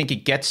 but I think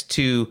it gets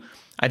to.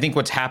 I think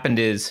what's happened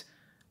is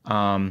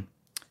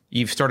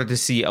you've started to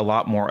see a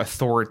lot more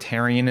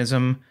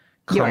authoritarianism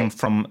come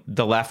from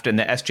the left, and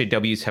the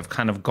SJWs have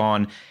kind of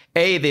gone.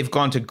 They've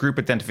gone to group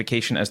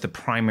identification as the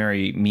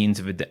primary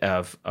means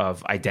of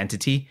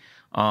identity,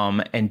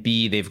 and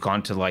B, they've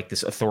gone to like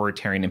this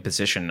authoritarian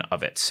imposition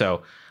of it.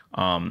 So.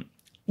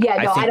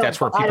 I think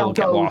that's where people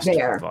get lost with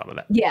a lot of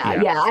that.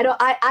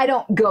 I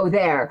don't go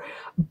there,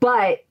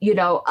 but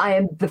I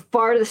am the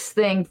farthest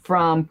thing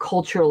from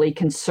culturally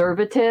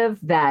conservative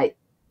that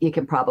you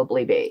can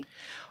probably be.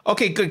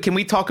 Okay, good. Can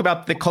we talk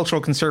about the cultural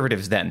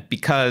conservatives then?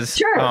 Because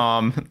sure.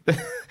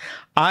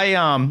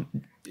 I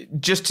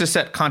just to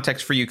set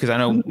context for you, because I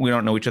know we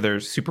don't know each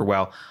other super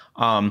well.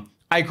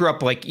 I grew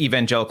up like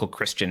evangelical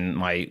Christian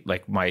my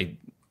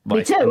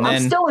Me too.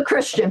 I'm still a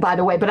Christian, by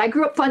the way, but I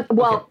grew up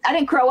I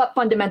didn't grow up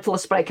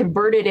fundamentalist, but I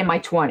converted in my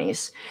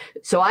 20s.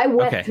 So I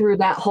went through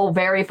that whole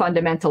very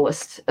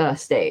fundamentalist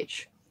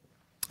stage.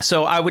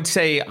 So I would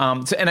say,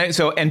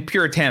 and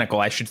puritanical,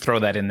 I should throw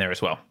that in there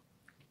as well.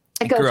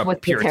 It goes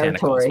with the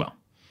territory. As well.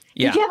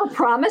 Yeah. Did you have a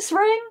promise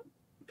ring?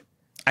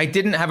 I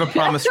didn't have a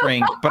promise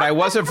ring, but I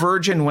was a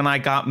virgin when I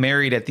got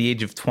married at the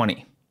age of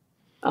 20.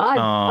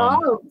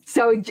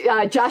 So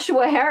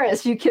Joshua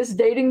Harris, you kissed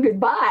dating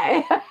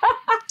goodbye.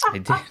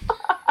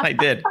 I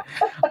did.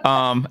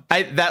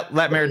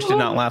 That marriage did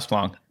not last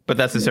long, but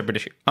that's a separate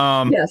issue.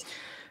 Yes.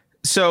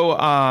 So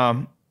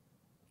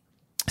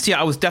yeah,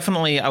 I was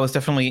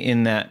definitely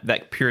in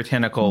that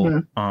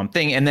puritanical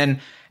thing, and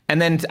then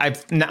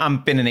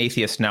I've been an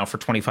atheist now for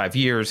 25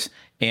 years,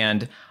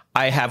 and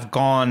I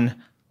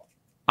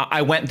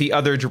went the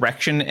other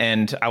direction,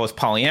 and I was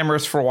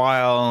polyamorous for a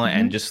while,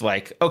 and just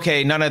like,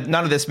 okay, none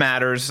of this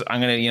matters.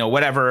 I'm gonna,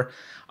 whatever.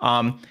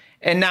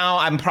 And now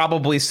I'm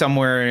probably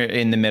somewhere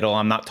in the middle.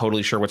 I'm not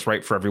totally sure what's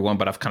right for everyone,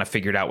 but I've kind of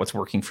figured out what's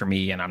working for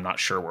me, and I'm not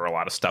sure where a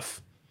lot of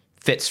stuff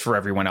fits for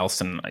everyone else.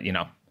 And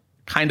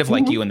kind of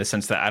like you in the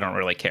sense that I don't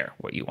really care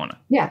what you want to.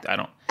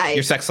 Yeah,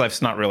 your sex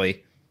life's not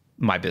really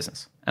my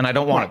business, and I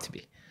don't want it to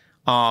be.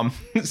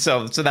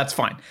 So that's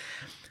fine.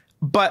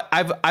 But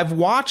I've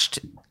watched,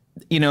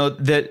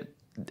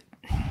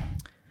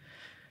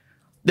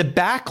 the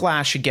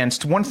backlash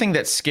against one thing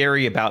that's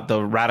scary about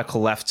the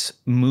radical left's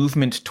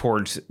movement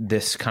towards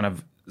this kind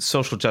of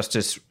social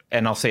justice,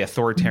 and I'll say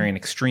authoritarian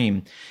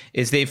extreme,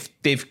 is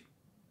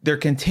they're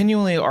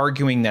continually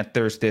arguing that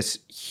there's this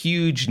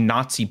huge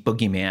Nazi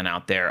boogeyman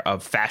out there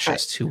of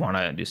fascists who want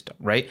to do stuff,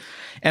 right?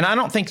 And I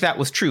don't think that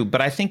was true,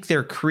 but I think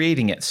they're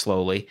creating it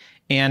slowly.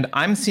 And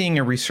I'm seeing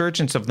a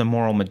resurgence of the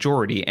moral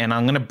majority. And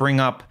I'm going to bring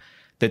up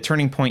the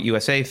Turning Point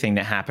USA thing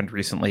that happened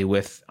recently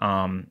with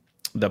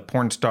the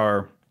porn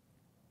star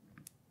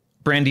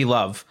Brandy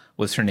Love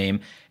was her name.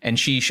 And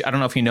I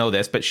don't know if you know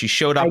this, but she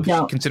showed up.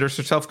 She considers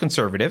herself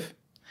conservative.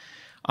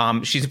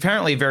 She's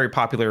apparently a very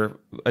popular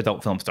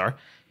adult film star.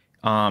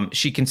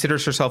 She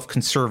considers herself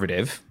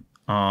conservative.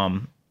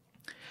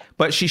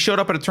 But she showed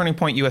up at a Turning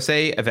Point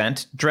USA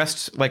event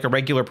dressed like a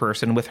regular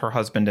person with her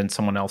husband and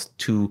someone else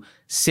to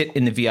sit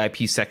in the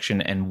VIP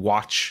section and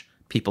watch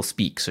people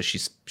speak. So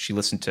she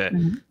listened to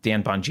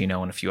Dan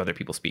Bongino and a few other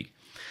people speak.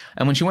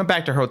 And when she went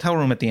back to her hotel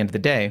room at the end of the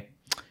day,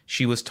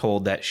 she was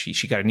told that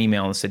she got an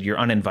email and said, "You're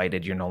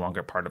uninvited. You're no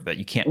longer part of that.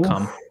 You can't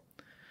come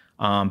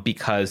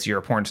because you're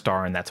a porn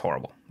star and that's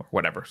horrible," or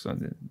whatever. So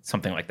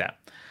something like that.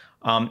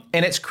 And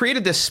it's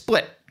created this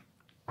split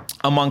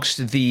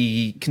amongst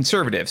the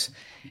conservatives.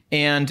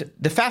 And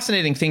the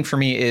fascinating thing for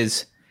me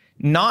is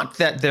not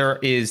that there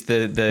is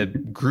the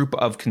group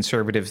of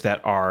conservatives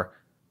that are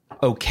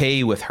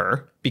okay with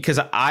her, because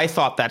I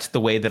thought that's the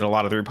way that a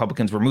lot of the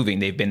Republicans were moving.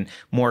 They've been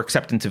more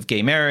acceptance of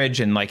gay marriage,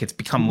 and like it's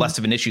become less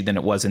of an issue than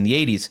it was in the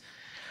 80s.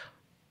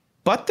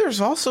 But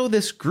there's also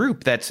this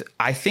group that's,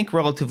 I think,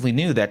 relatively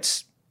new,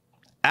 that's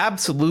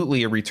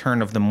absolutely a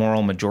return of the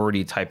moral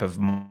majority type of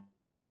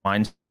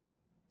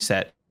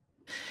mindset.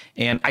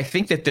 And I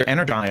think that they're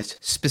energized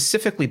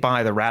specifically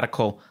by the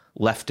radical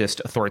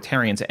leftist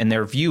authoritarians. And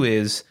their view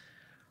is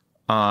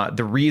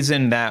the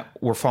reason that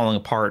we're falling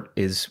apart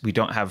is we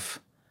don't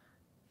have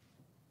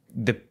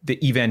the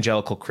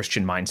evangelical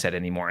Christian mindset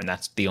anymore. And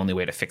that's the only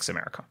way to fix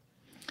America.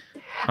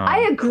 I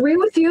agree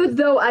with you,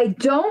 though. I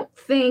don't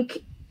think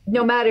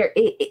no matter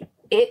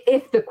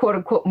if the quote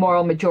unquote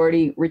moral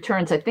majority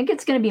returns, I think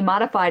it's going to be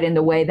modified in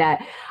the way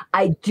that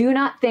I do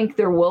not think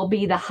there will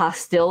be the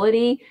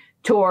hostility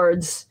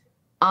towards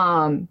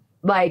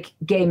like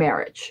gay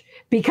marriage,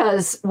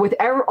 because with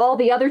all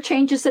the other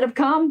changes that have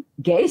come,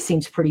 gay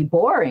seems pretty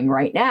boring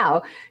right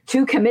now.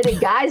 Two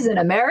committed guys in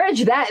a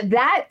marriage, that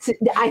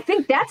I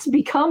think that's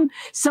become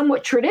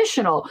somewhat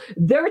traditional.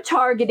 They're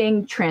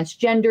targeting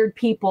transgendered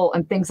people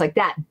and things like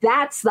that.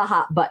 That's the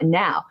hot button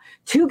now.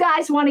 Two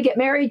guys want to get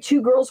married,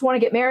 two girls want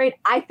to get married.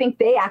 I think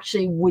they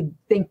actually would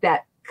think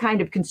that kind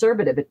of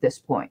conservative at this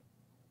point.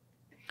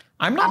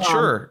 I'm not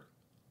sure.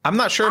 I'm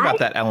not sure about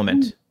that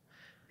element.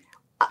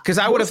 Because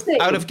I would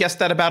have guessed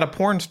that about a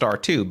porn star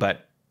too,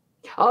 but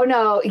oh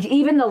no,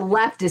 even the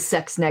left is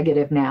sex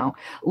negative now.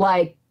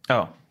 Like,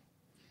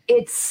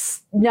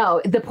 it's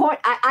the point.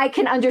 I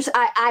can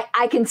understand.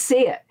 I can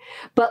see it,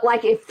 but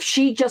like if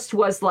she just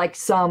was like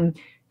some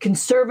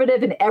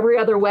conservative in every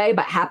other way,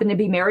 but happened to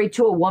be married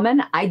to a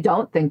woman, I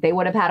don't think they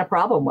would have had a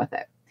problem with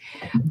it.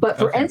 But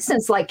for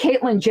instance, like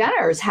Caitlyn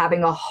Jenner is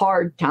having a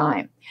hard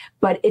time,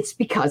 but it's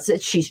because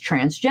she's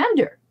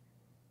transgender.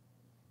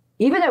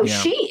 Even though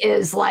she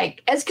is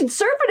like as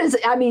conservative,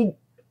 I mean,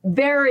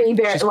 very,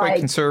 very she's quite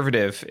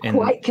conservative.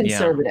 Quite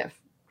conservative.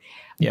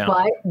 Yeah.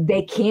 But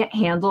they can't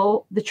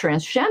handle the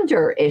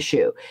transgender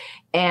issue.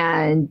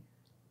 And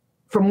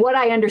from what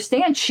I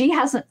understand, she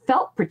hasn't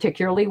felt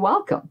particularly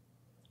welcome.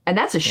 And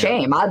that's a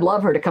shame. I'd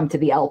love her to come to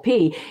the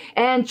LP.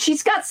 And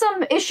she's got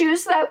some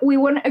issues that we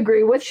wouldn't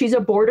agree with. She's a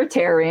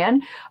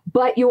bordertarian.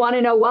 But you want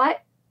to know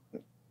what?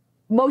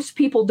 Most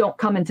people don't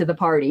come into the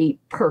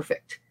party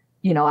perfect.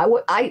 You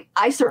know,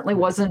 I certainly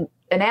wasn't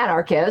an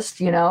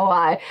anarchist.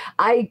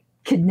 I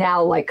could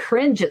now like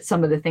cringe at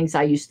some of the things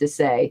I used to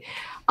say.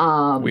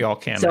 We all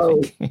can. So,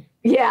 I think.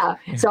 yeah.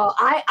 So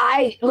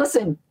I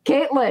listen,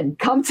 Caitlin,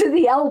 come to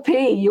the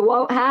LP. You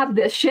won't have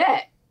this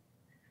shit.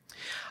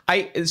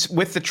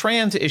 With the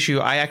trans issue,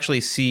 I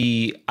actually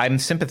I'm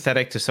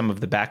sympathetic to some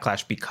of the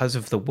backlash because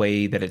of the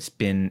way that it's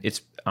been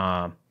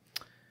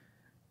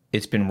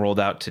rolled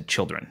out to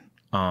children.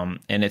 And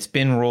it's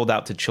been rolled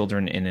out to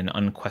children in an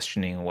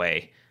unquestioning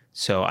way.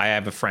 So I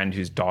have a friend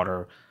whose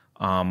daughter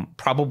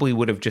probably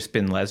would have just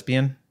been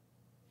lesbian.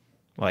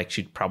 Like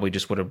she probably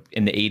just would have,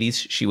 in the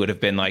 80s, she would have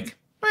been like,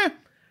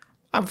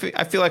 I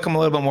feel like I'm a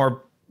little bit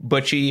more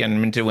butchy and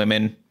I'm into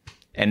women.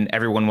 And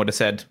everyone would have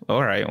said,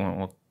 all right,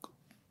 well,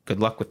 good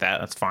luck with that.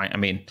 That's fine. I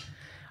mean,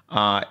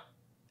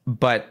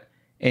 but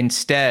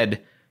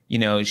instead,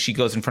 she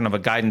goes in front of a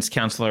guidance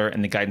counselor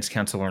and the guidance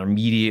counselor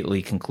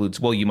immediately concludes,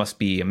 well, you must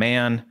be a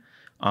man.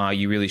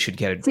 You really should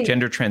get a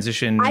gender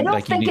transition. I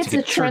don't think it's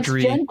a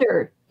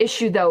transgender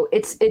issue, though.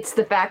 It's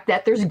the fact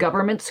that there's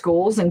government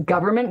schools and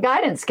government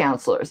guidance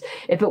counselors.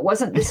 If it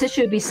wasn't this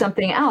issue, it'd be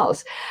something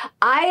else.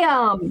 I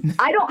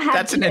don't have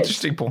That's kids. An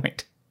interesting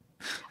point.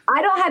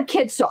 I don't have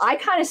kids, so I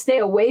kind of stay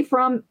away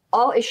from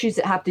all issues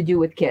that have to do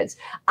with kids.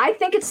 I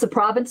think it's the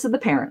province of the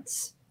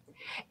parents.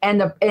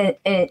 And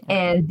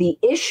the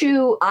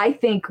issue, I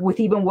think, with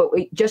even what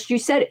you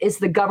said, is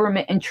the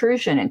government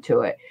intrusion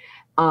into it.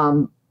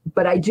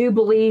 But I do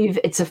believe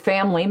it's a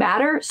family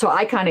matter. So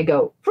I kind of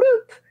go,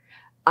 whoop,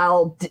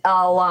 I'll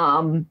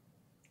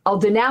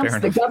denounce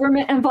the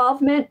government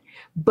involvement.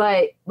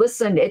 But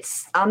listen,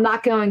 I'm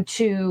not going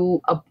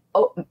to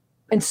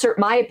insert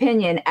my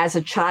opinion as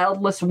a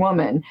childless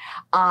woman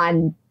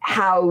on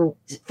how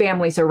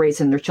families are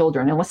raising their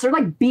children. Unless they're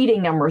like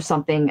beating them or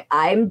something,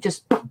 I'm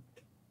just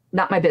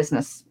not my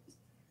business.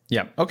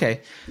 Yeah.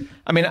 Okay.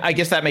 I mean, I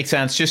guess that makes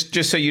sense.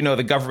 Just so you know,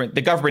 the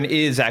government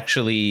is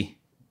actually.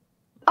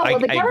 I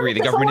agree.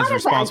 The government is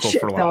responsible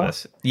for a lot of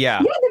this.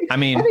 Yeah. I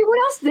mean, everyone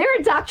else, they're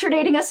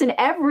indoctrinating us in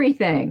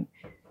everything.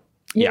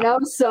 You know,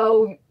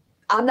 so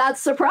I'm not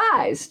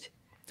surprised.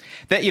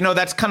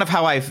 That's kind of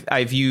how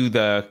I view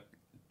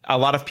a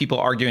lot of people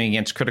arguing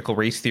against critical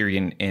race theory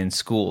in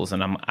schools,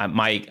 and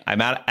my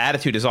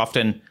attitude is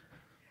often,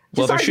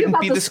 well, there shouldn't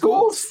be the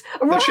schools.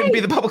 Right. There shouldn't be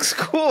the public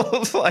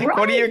schools. Like, right.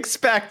 What do you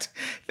expect?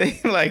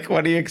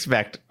 What do you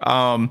expect?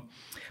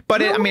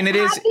 But it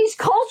is these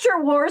culture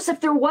wars if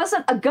there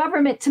wasn't a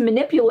government to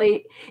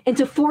manipulate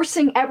into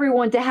forcing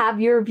everyone to have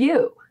your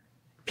view.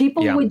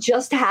 People would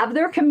just have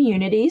their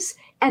communities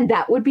and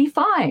that would be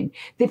fine.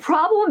 The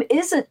problem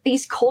isn't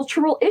these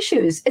cultural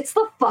issues. It's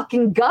the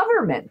fucking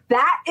government.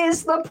 That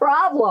is the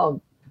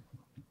problem.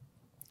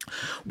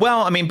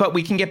 Well, I mean, but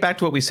we can get back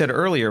to what we said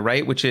earlier,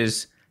 right? Which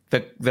is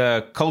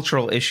the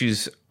cultural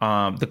issues,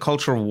 the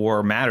cultural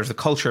war matters. The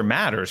culture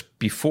matters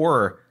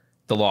before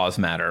the laws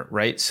matter,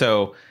 right?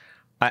 So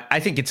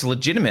I think it's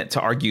legitimate to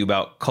argue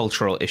about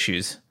cultural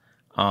issues.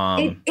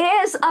 It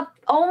is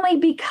only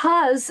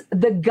because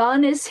the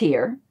gun is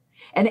here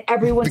and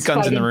everyone's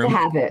fighting to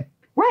have it.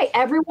 Right.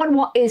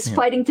 Everyone is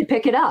fighting to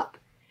pick it up.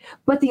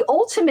 But the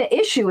ultimate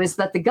issue is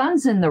that the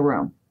gun's in the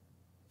room.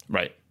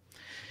 Right.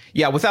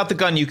 Yeah. Without the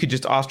gun, you could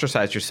just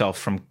ostracize yourself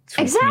from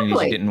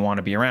communities you didn't want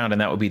to be around, and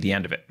that would be the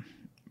end of it.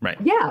 Right.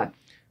 Yeah.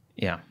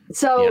 Yeah.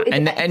 So,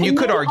 and you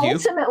could argue.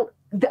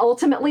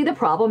 Ultimately, the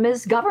problem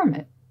is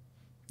government.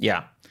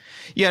 Yeah.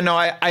 Yeah, no,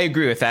 I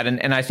agree with that.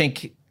 And I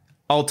think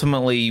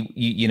ultimately,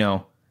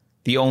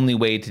 the only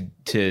way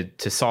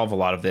to solve a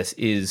lot of this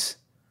is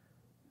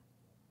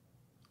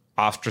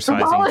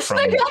ostracizing abolish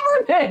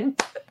the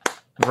government.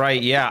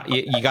 Right, yeah.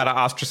 You got to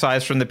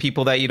ostracize from the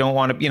people that you don't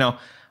want to,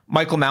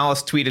 Michael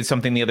Malice tweeted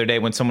something the other day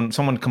when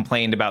someone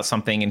complained about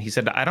something, and he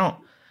said, I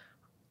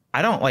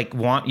don't like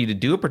want you to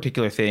do a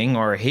particular thing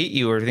or hate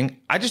you or anything.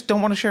 I just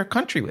don't want to share a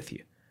country with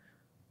you.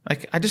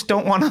 Like, I just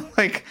don't want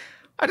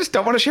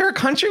to share a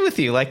country with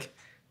you. Like,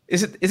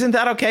 isn't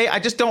that okay? I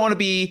just don't want to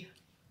be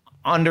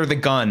under the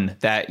gun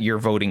that you're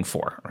voting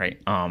for, right?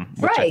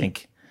 Which I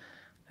think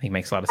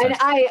makes a lot of sense.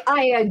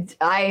 And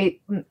I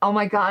oh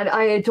my God,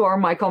 I adore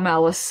Michael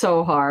Malice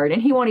so hard,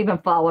 and he won't even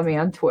follow me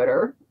on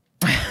Twitter.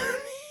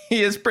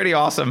 He is pretty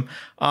awesome.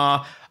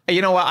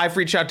 You know what? I've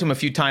reached out to him a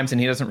few times and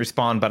he doesn't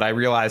respond, but I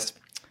realized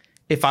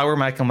if I were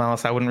Michael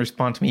Malice, I wouldn't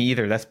respond to me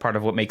either. That's part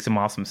of what makes him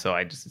awesome. So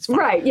it's fine.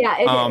 Right. Yeah,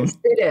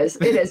 it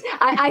is.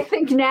 I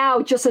think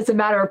now, just as a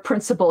matter of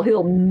principle,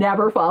 he'll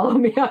never follow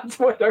me on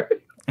Twitter.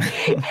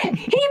 He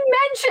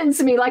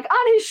mentions me like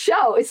on his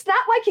show. It's not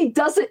like he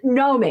doesn't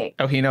know me.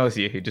 Oh, he knows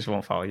you. He just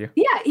won't follow you.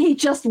 Yeah, he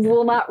just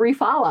will not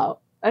refollow.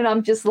 And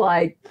I'm just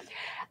like,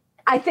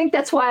 I think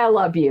that's why I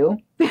love you.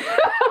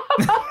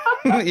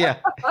 Yeah.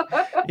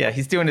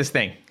 He's doing his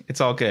thing.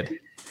 It's all good.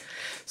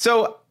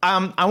 So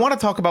I want to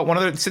talk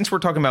about since we're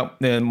talking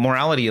about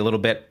morality a little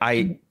bit,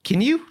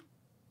 can you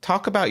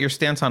talk about your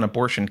stance on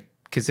abortion?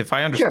 Because if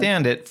I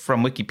understand it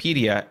from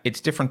Wikipedia, it's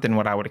different than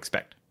what I would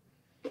expect.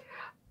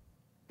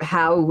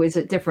 How is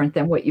it different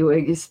than what you would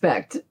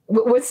expect?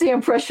 What's the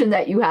impression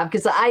that you have?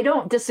 Because I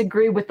don't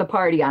disagree with the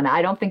party on it.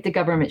 I don't think the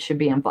government should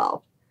be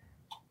involved.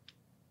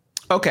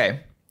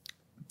 Okay.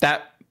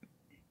 That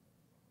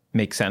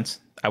makes sense.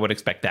 I would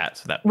expect that.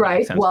 So that Right.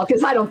 makes sense. Well,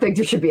 because I don't think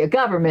there should be a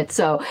government.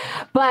 So,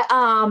 but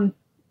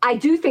I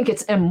do think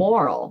it's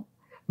immoral.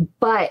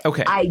 But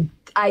Okay.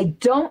 I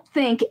don't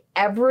think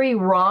every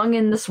wrong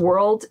in this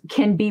world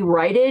can be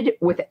righted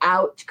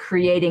without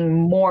creating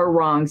more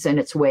wrongs in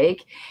its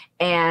wake.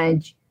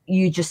 And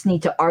you just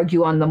need to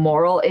argue on the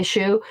moral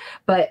issue.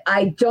 But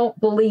I don't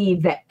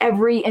believe that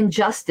every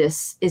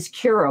injustice is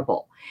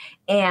curable.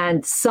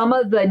 And some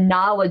of the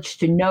knowledge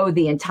to know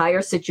the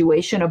entire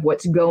situation of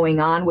what's going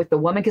on with the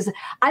woman, because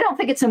I don't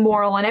think it's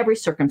immoral in every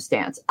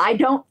circumstance. I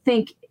don't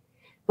think,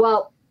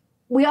 well,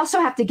 we also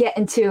have to get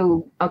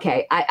into,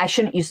 okay, I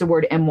shouldn't use the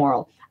word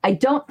immoral. I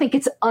don't think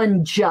it's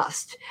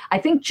unjust. I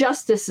think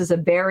justice is a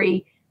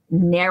very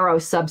narrow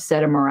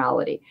subset of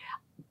morality.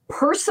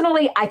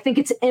 Personally, I think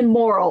it's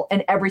immoral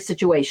in every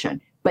situation,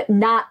 but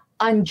not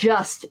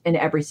unjust in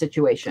every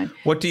situation.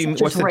 What's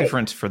the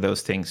difference for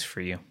those things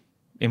for you?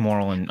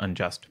 Immoral and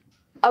unjust.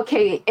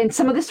 Okay, and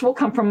some of this will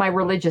come from my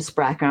religious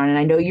background, and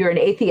I know you're an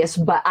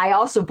atheist, but I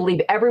also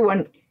believe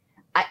everyone,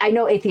 I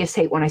know atheists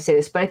hate when I say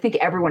this, but I think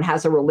everyone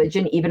has a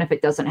religion, even if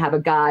it doesn't have a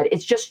God.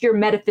 It's just your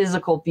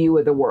metaphysical view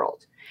of the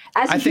world.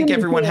 I think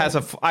everyone has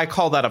I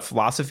call that a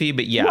philosophy,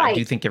 but yeah, right, I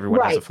do think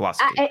everyone has a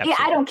philosophy.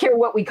 I don't care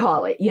what we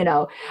call it, you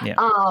know. Yeah.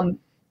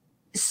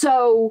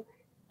 So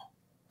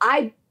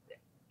let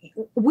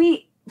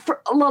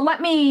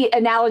me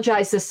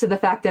analogize this to the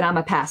fact that I'm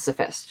a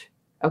pacifist.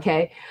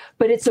 Okay.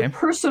 But it's a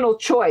personal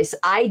choice.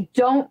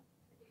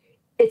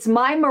 It's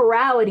my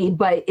morality,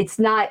 but it's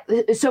not.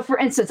 So for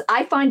instance,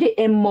 I find it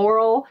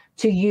immoral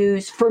to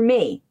use, for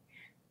me,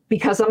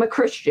 because I'm a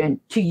Christian,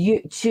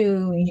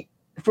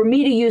 for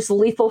me to use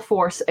lethal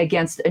force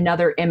against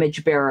another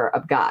image bearer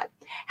of God.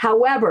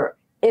 However,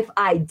 if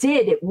I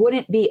did, it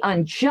wouldn't be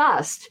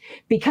unjust,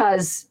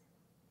 because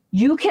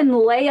you can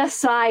lay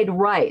aside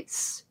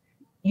rights.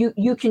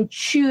 You can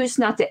choose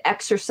not to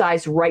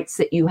exercise rights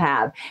that you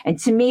have. And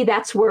to me,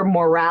 that's where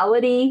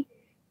morality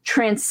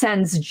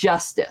transcends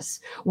justice,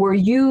 where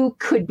you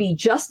could be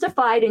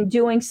justified in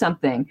doing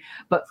something,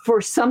 but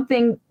for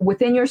something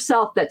within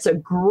yourself that's a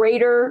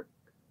greater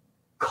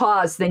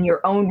cause than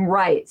your own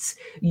rights,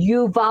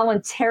 you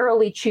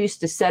voluntarily choose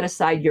to set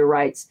aside your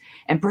rights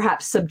and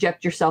perhaps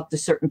subject yourself to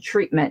certain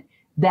treatment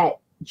that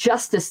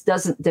justice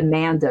doesn't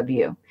demand of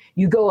you.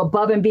 You go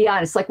above and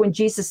beyond. It's like when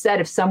Jesus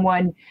said, if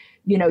someone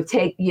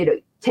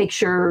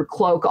takes your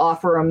cloak,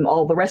 offer them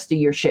all the rest of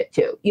your shit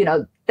too,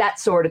 that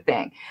sort of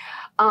thing.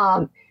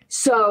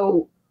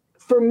 So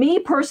for me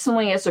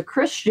personally, as a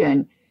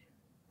Christian,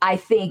 I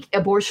think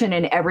abortion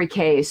in every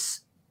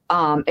case,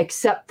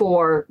 except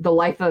for the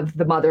life of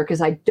the mother,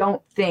 because I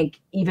don't think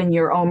even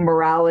your own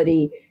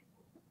morality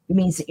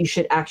means that you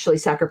should actually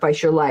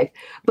sacrifice your life.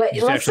 But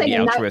you should actually be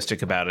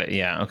altruistic about it.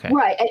 Yeah. Okay.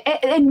 Right.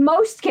 In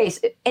most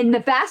cases, in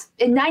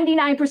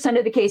 99%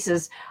 of the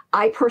cases,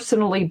 I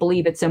personally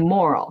believe it's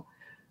immoral.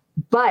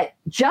 But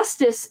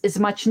justice is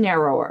much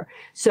narrower.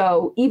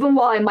 So even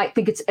while I might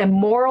think it's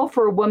immoral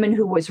for a woman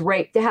who was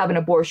raped to have an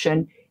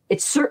abortion,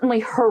 it's certainly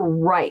her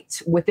right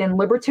within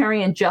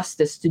libertarian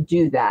justice to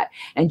do that.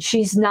 And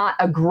she's not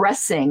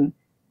aggressing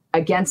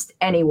against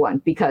anyone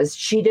because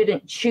she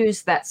didn't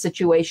choose that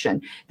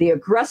situation. The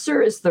aggressor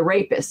is the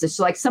rapist. It's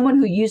like someone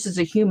who uses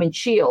a human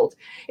shield.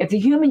 If the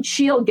human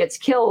shield gets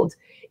killed,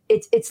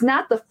 it's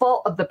not the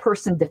fault of the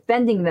person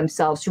defending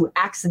themselves who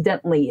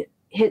accidentally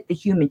hit the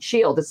human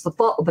shield. It's the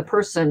fault of the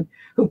person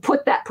who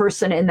put that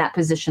person in that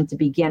position to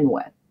begin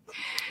with.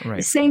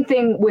 Right. Same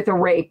thing with a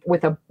rape,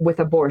 with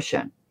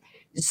abortion.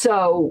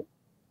 So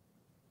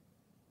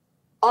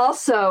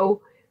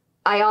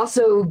I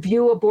also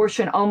view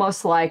abortion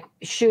almost like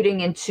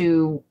shooting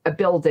into a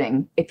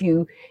building. If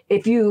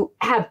you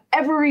have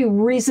every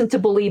reason to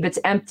believe it's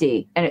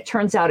empty and it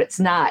turns out it's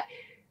not,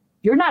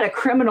 you're not a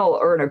criminal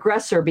or an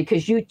aggressor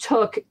because you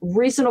took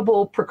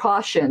reasonable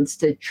precautions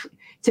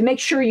to make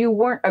sure you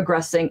weren't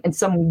aggressing and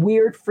some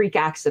weird freak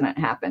accident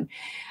happened.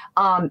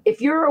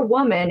 If you're a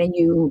woman and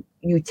you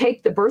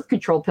take the birth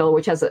control pill,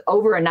 which has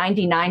over a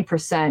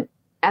 99%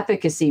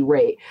 efficacy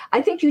rate,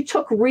 I think you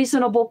took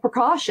reasonable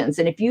precautions.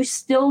 And if you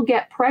still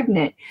get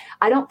pregnant,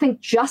 I don't think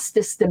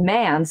justice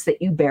demands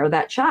that you bear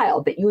that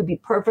child, that you would be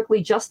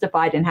perfectly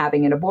justified in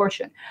having an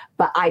abortion.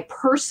 But I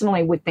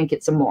personally would think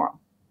it's immoral.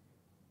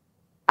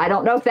 I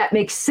don't know if that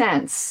makes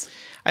sense.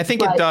 I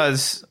think it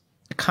does,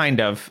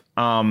 kind of.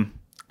 I've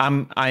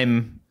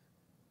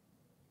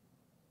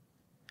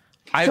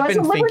so as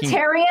been a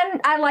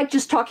libertarian, I like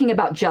just talking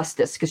about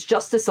justice because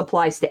justice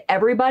applies to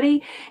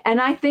everybody. And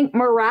I think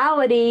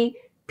morality,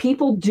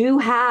 people do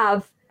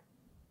have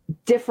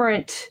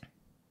different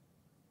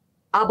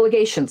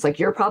obligations. Like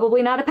you're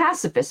probably not a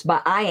pacifist,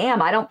 but I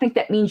am. I don't think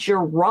that means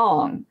you're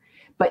wrong.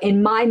 But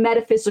in my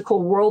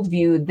metaphysical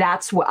worldview,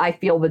 that's what I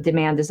feel the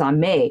demand is on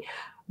me.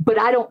 But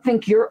I don't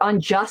think you're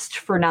unjust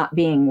for not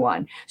being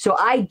one. So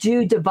I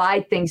do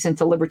divide things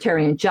into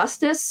libertarian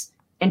justice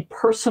and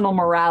personal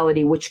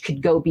morality, which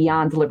could go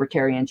beyond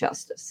libertarian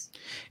justice.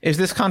 Is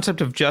this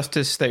concept of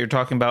justice that you're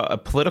talking about a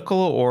political,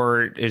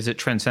 or is it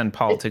transcend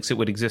politics? It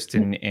would exist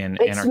in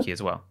anarchy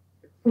as well.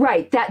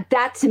 Right.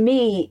 That to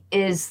me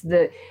is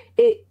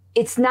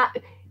it's not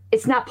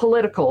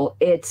political.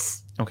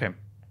 It's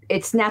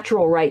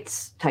natural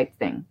rights type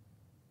thing.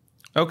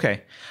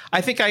 Okay. I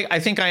think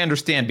I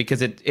understand,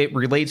 because it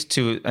relates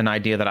to an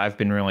idea that I've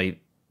been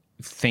really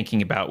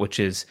thinking about, which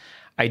is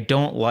I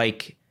don't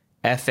like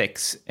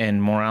ethics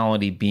and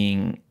morality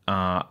being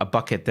a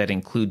bucket that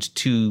includes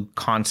two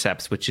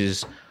concepts, which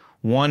is,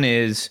 one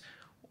is,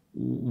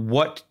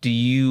 what do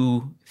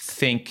you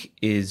think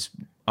is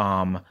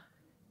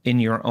in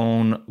your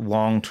own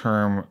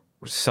long-term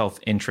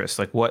self-interest?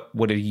 Like what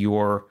are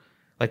your,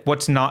 like,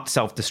 what's not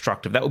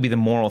self-destructive? That would be the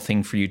moral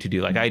thing for you to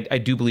do. Like, I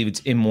do believe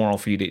it's immoral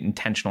for you to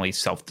intentionally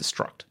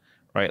self-destruct,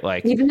 right?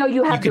 Like, even though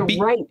you have the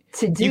right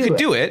to do it. You could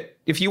do it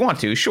if you want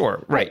to,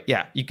 sure. Right.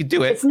 Yeah. You could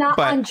do it. It's not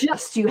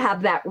unjust. You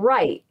have that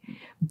right.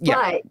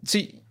 Yeah. So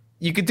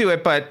you could do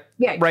it, but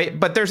right.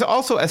 But there's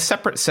also a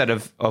separate set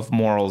of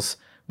morals,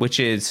 which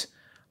is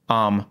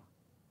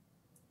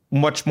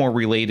much more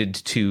related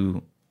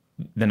to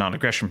the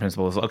non-aggression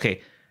principles. Okay.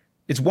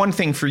 It's one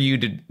thing for you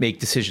to make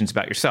decisions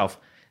about yourself.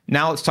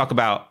 Now let's talk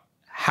about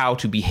how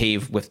to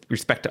behave with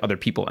respect to other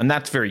people. And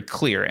that's very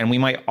clear. And we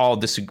might all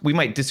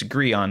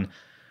disagree on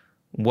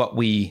what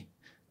we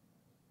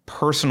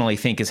personally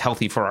think is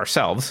healthy for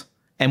ourselves.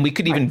 And we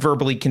could even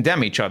verbally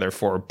condemn each other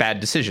for bad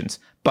decisions.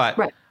 But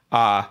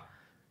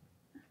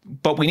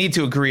we need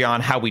to agree on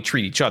how we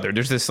treat each other.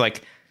 There's this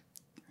like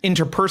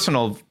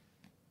interpersonal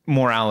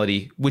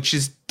morality, which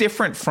is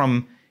different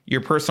from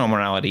your personal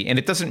morality. And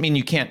it doesn't mean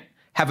you can't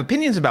have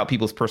opinions about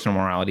people's personal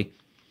morality,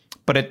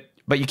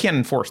 but you can't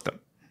enforce them.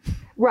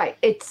 Right.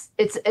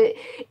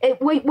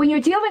 When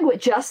you're dealing with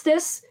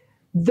justice,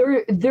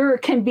 there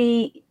can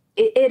be,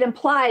 it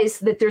implies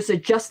that there's a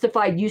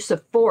justified use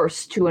of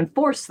force to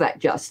enforce that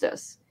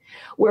justice.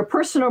 Where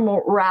personal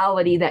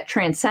morality that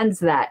transcends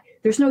that,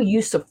 there's no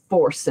use of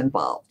force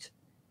involved,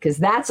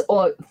 because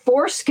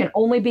force can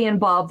only be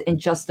involved in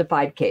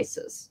justified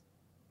cases.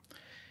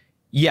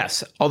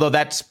 Yes, although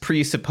that's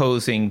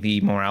presupposing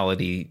the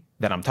morality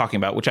that I'm talking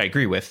about, which I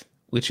agree with,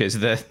 which is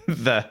the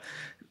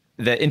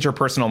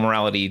interpersonal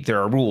morality. There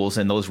are rules,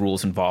 and those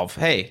rules involve,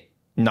 hey,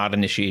 not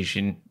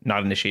initiating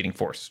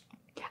force.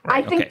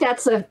 Right, I think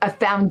that's a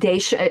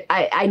foundation.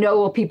 I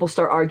know people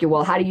start arguing,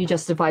 well, how do you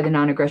justify the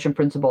non-aggression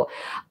principle?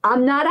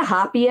 I'm not a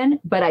Hoppian,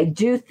 but I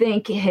do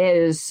think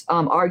his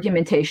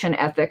argumentation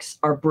ethics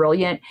are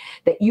brilliant,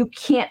 that you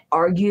can't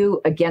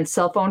argue against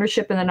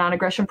self-ownership in the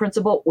non-aggression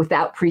principle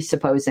without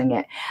presupposing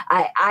it.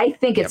 I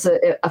think it's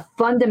a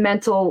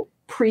fundamental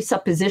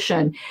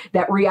presupposition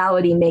that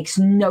reality makes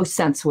no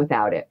sense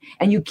without it.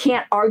 And you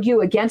can't argue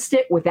against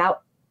it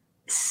without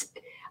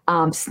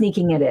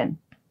sneaking it in.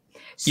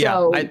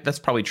 So, yeah, that's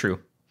probably true.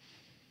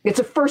 It's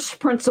a first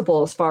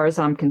principle as far as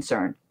I'm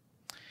concerned.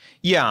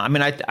 Yeah, I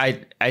mean,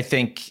 I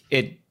think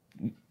it.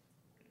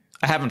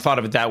 I haven't thought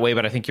of it that way,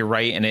 but I think you're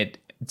right. And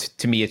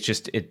to me, it's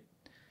just it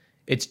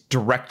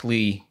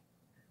directly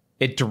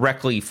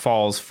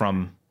falls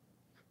from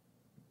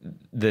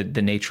the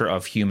nature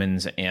of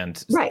humans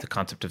and the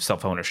concept of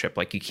self-ownership.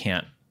 Like, you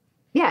can't.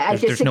 Yeah,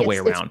 there's no way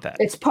around that.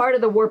 It's part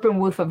of the warp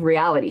and woof of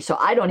reality. So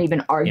I don't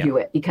even argue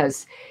it,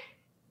 because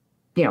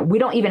we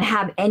don't even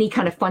have any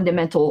kind of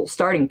fundamental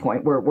starting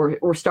point.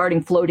 We're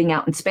starting floating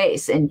out in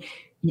space, and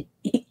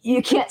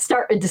you can't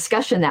start a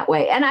discussion that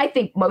way. And I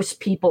think most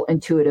people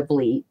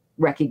intuitively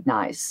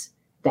recognize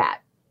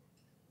that.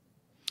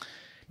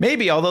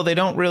 Maybe, although they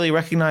don't really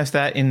recognize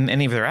that in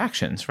any of their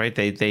actions, right?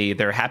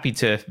 They're happy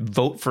to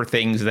vote for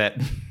things that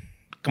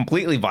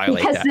completely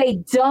violate that. Because they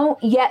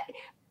don't yet.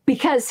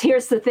 Because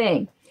here's the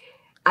thing,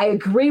 I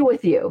agree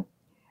with you.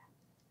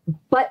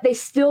 But they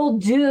still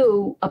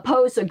do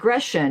oppose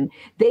aggression.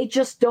 They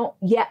just don't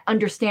yet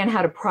understand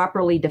how to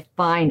properly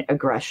define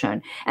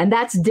aggression. And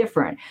that's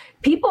different.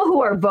 People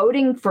who are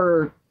voting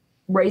for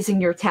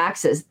raising your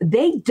taxes,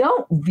 they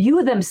don't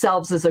view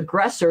themselves as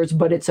aggressors,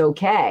 but it's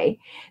okay.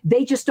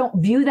 They just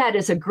don't view that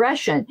as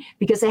aggression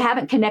because they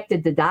haven't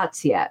connected the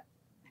dots yet.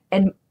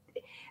 And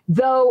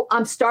though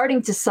I'm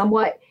starting to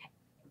somewhat,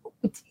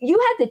 you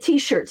had the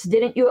T-shirts,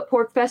 didn't you, at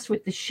Pork Fest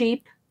with the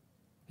sheep?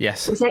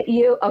 Yes. Was that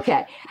you?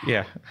 Okay.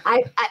 Yeah.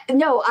 I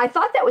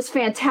thought that was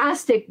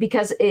fantastic,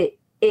 because it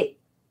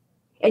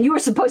and you were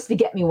supposed to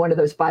get me one of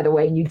those, by the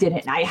way, and you didn't.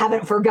 And I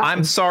haven't forgotten.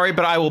 I'm sorry,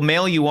 but I will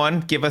mail you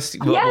one.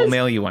 We'll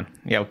mail you one.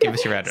 Yeah, give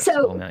us your address.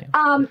 So we'll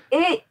mail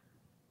you.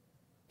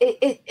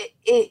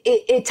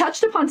 It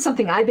touched upon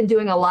something I've been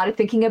doing a lot of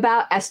thinking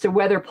about as to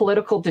whether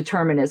political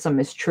determinism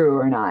is true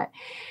or not.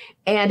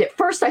 And at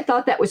first I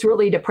thought that was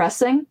really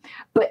depressing,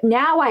 but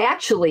now I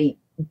actually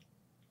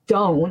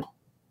don't,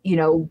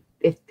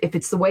 if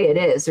it's the way it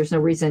is, there's no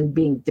reason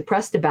being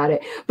depressed about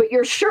it. But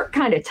your shirt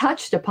kind of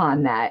touched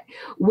upon that,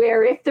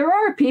 where if there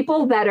are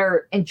people that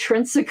are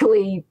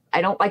intrinsically,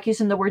 I don't like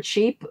using the word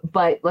sheep,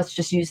 but let's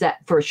just use that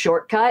for a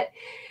shortcut,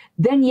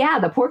 then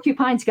the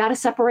porcupine's got to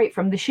separate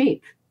from the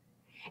sheep.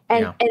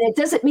 And it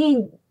doesn't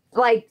mean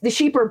like the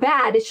sheep are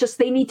bad. It's just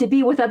they need to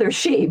be with other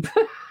sheep,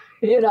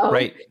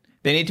 Right.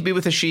 They need to be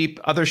with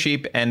other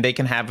sheep, and they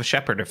can have a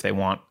shepherd if they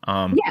want.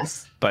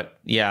 Yes. But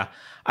yeah,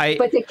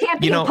 but they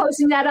can't be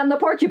imposing that on the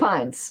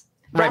porcupines.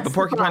 Right. But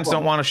porcupines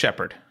don't want a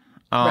shepherd.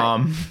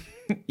 Right.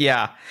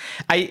 Yeah.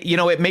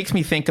 It makes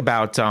me think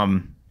about,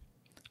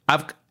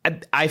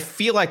 I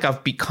feel like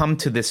I've become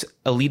to this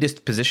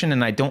elitist position,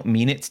 and I don't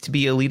mean it to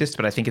be elitist,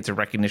 but I think it's a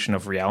recognition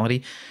of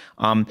reality.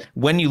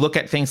 When you look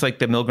at things like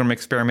the Milgram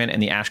experiment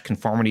and the Asch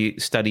conformity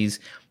studies,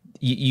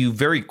 you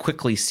very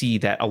quickly see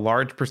that a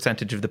large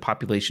percentage of the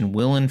population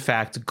will, in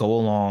fact, go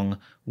along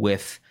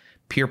with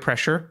peer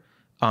pressure,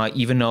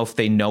 even though if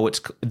they know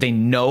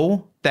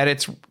that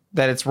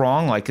it's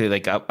wrong, like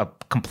a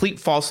complete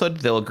falsehood,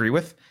 they'll agree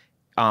with.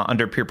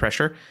 Under peer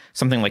pressure,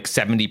 something like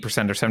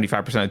 70% or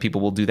 75% of the people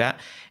will do that.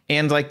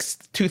 And like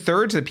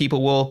 2/3 of the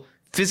people will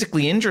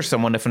physically injure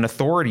someone if an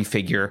authority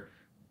figure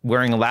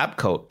wearing a lab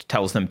coat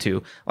tells them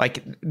to.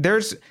 Like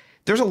there's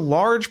a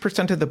large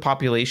percent of the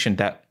population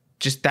that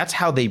that's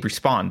how they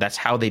respond. That's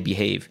how they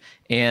behave.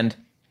 And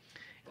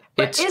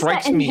but is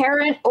that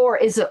inherent or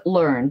is it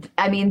learned?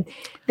 I mean,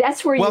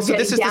 that's where you're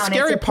getting down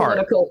into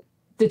political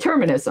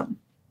determinism.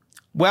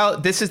 Well,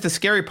 this is the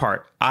scary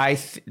part.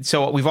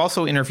 So we've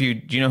also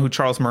interviewed, do you know who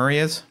Charles Murray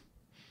is?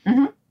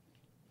 Mm-hmm.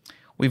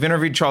 We've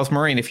interviewed Charles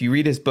Murray, and if you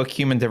read his book,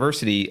 Human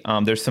Diversity,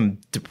 there's some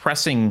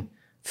depressing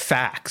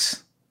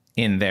facts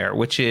in there,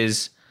 which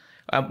is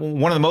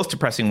one of the most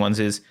depressing ones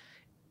is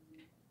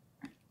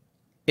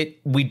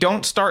we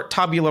don't start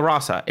tabula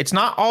rasa. It's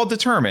not all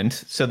determined,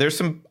 so there's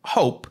some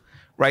hope,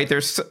 right?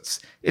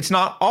 It's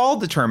not all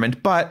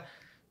determined, but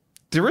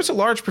there is a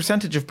large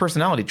percentage of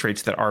personality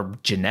traits that are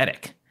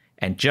genetic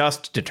and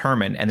just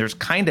determined, and there's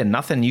kind of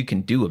nothing you can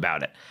do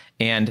about it.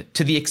 And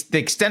to the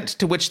extent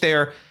to which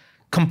they're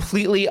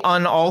completely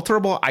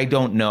unalterable, I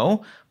don't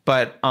know.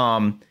 But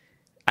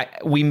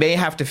we may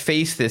have to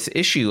face this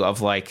issue of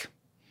like,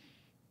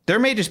 there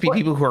may just be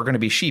people who are going to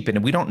be sheep,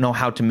 and we don't know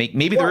how to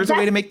maybe there is a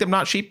way to make them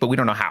not sheep, but we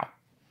don't know how.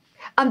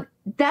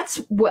 That's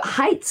what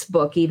Haidt's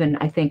book even,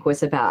 I think,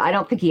 was about. I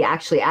don't think he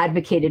actually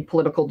advocated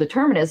political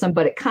determinism,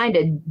 but it kind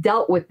of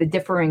dealt with the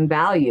differing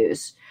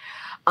values.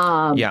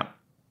 Yeah.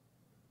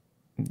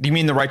 Do you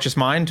mean The Righteous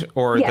Mind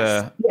or yes,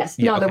 the? Yes.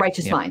 No, The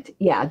Righteous Mind.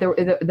 Yeah,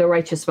 the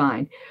Righteous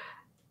Mind.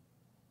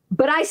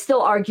 But I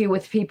still argue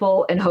with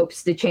people in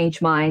hopes to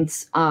change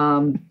minds.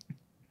 Well,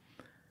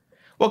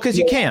 because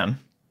you can.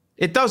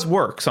 It does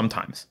work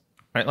sometimes,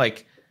 right?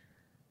 Like,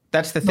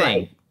 that's the thing.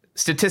 Right.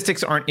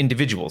 Statistics aren't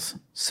individuals.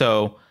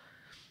 So,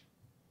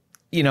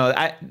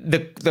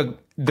 the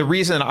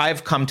reason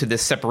I've come to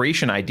this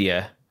separation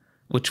idea,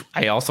 which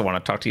I also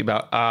want to talk to you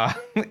about,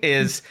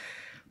 is,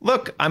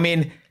 look, I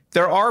mean,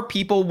 there are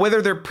people,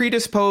 whether they're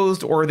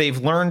predisposed or they've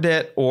learned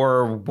it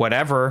or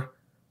whatever,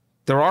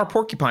 there are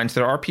porcupines.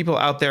 There are people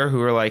out there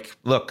who are like,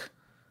 look,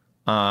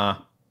 I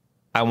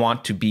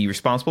want to be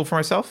responsible for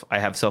myself. I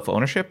have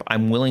self-ownership.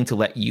 I'm willing to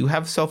let you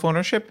have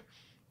self-ownership.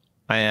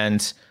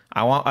 And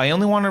I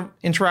only want to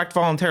interact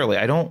voluntarily.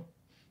 I don't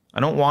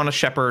want a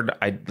shepherd.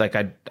 I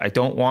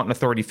don't want an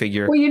authority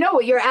figure. Well,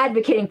 what you're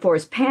advocating for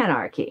is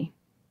panarchy.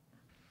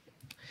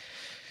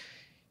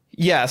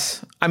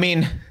 Yes. I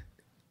mean,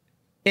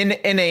 in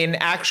an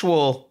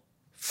actual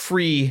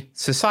free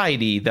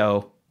society,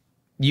 though,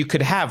 you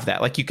could have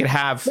that. Like you could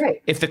have,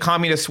 right. If the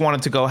communists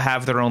wanted to go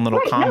have their own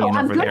little commune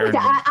over there.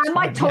 I'm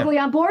like totally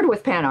on board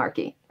with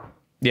panarchy.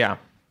 Yeah.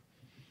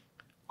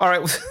 All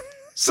right.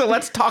 So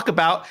let's talk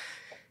about,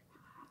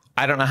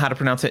 I don't know how to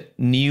pronounce it,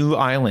 New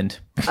Island.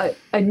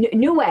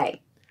 New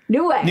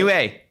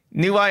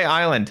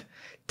Island.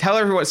 Tell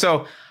everyone.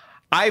 So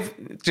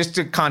just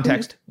to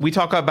context, we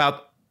talk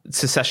about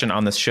secession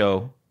on this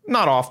show.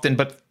 Not often,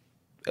 but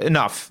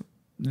enough.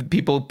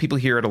 People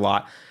hear it a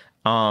lot.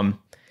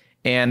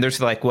 And there's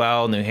like,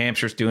 well, New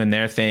Hampshire's doing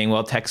their thing.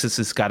 Well, Texas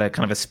has got a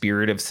kind of a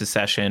spirit of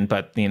secession,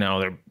 but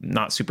they're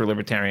not super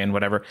libertarian,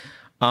 whatever.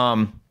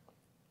 The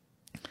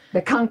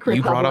Conch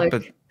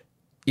Republic.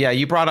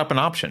 You brought up an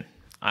option.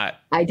 I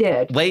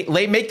did.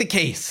 Make the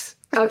case.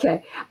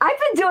 Okay. I've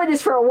been doing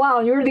this for a while,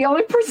 and you're the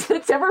only person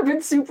that's ever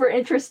been super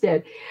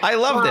interested. I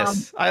love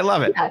this. I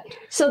love it. Yeah.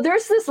 So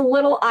there's this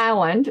little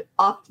island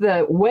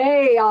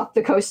way off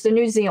the coast of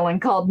New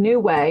Zealand called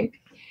Niue.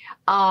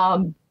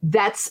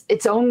 That's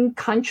its own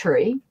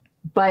country,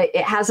 but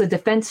it has a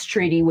defense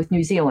treaty with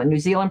New Zealand. New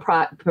Zealand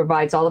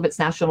provides all of its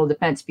national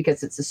defense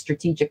because it's a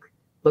strategic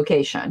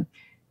location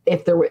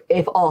if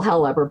all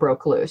hell ever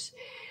broke loose.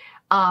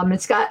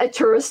 It's got a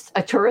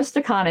tourist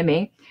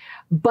economy,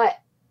 but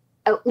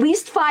at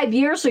least 5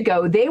 years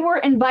ago, they were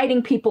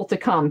inviting people to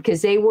come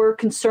because they were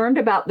concerned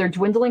about their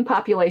dwindling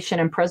population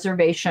and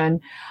preservation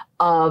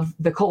of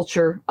the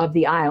culture of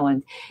the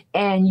island.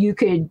 And you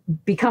could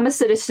become a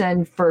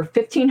citizen for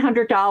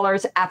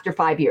 $1,500 after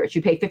 5 years.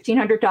 You pay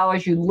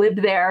 $1,500, you live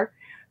there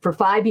for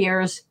 5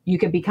 years, you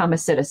can become a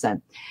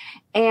citizen.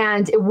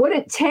 And it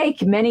wouldn't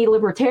take many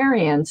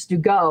libertarians to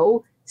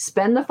go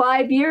spend the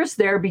 5 years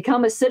there,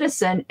 become a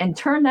citizen, and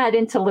turn that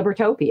into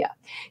Libertopia.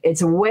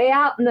 It's way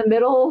out in the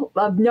middle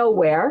of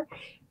nowhere.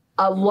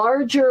 A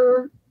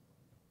larger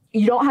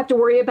You don't have to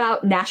worry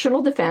about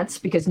national defense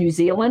because New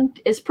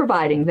Zealand is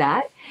providing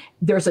that.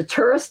 There's a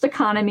tourist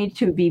economy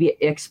to be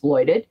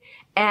exploited.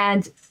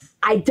 And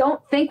I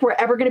don't think we're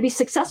ever going to be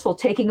successful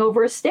taking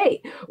over a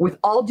state, with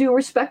all due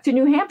respect to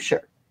New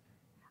Hampshire.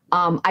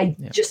 I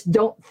just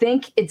don't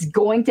think it's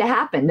going to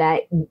happen.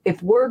 That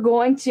if we're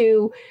going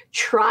to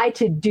try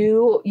to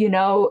do,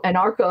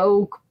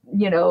 anarcho,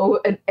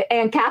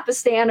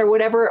 Ancapistan or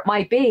whatever it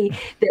might be,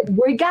 that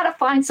we got to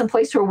find some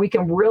place where we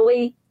can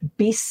really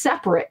be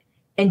separate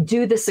and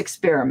do this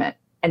experiment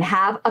and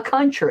have a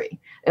country,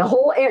 a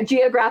whole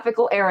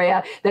geographical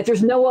area that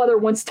there's no other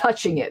ones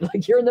touching it.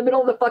 Like you're in the middle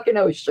of the fucking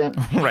ocean.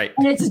 Right.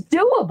 And it's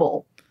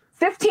doable.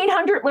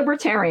 1,500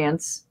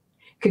 libertarians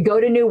could go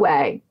to New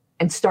Way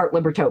and start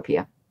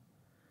Libertopia.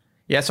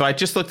 Yeah, so I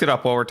just looked it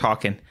up while we're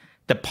talking.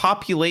 The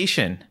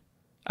population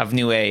of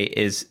New A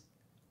is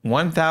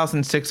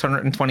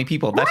 1,620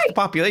 people. That's the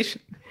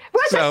population.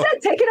 Well, as I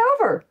said, take it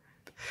over.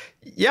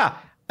 Yeah.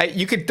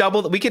 We could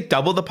double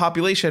the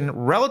population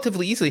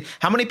relatively easily.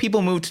 How many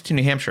people moved to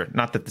New Hampshire?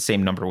 Not that the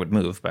same number would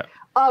move, but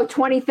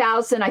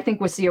 20,000, I think,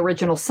 was the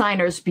original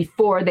signers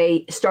before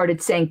they started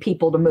saying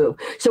people to move.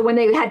 So when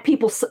they had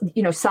people,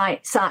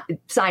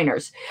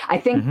 signers, I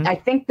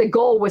think the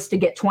goal was to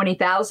get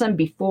 20,000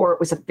 before it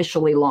was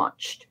officially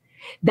launched.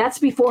 That's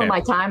before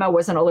my time. I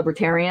wasn't a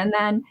libertarian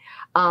then.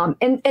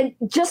 And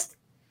just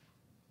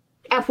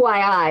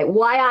FYI,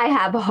 why I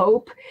have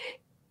hope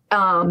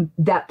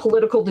that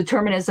political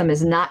determinism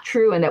is not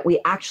true and that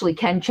we actually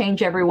can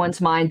change everyone's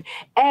mind.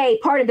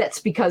 Part of that's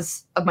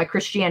because of my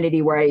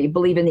Christianity, where I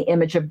believe in the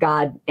image of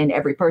God in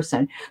every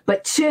person.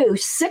 But 2,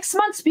 6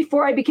 months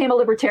before I became a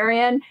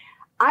libertarian,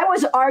 I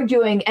was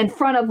arguing in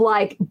front of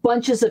like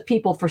bunches of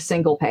people for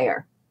single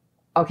payer.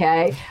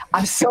 Okay.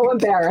 I'm so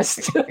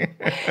embarrassed. So radical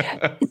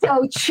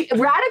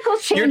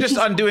change. You're just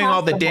undoing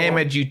all the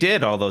damage you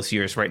did all those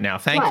years right now.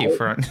 Thank you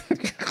for.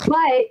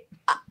 But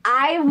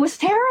I was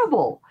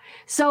terrible.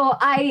 So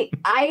I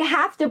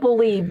have to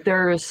believe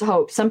there's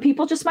hope. Some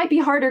people just might be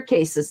harder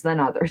cases than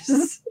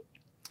others.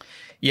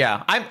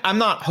 Yeah, I'm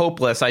not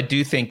hopeless. I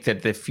do think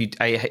that the future.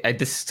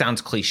 This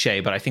sounds cliche,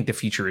 but I think the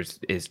future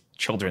is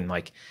children.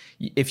 Like,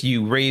 if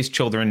you raise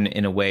children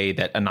in a way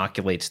that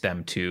inoculates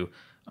them to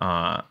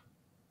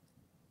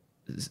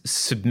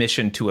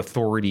submission to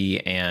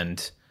authority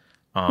and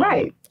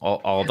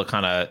all the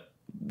kind of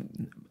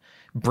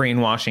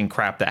brainwashing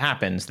crap that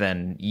happens,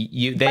 then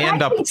they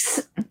end up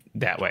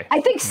that way.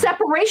 I think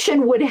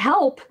separation would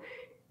help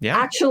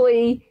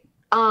actually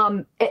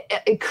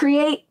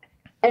create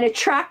an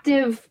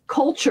attractive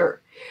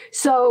culture.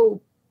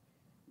 So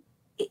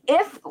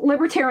if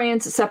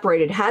libertarians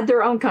separated, had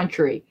their own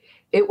country,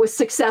 it was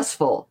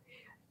successful,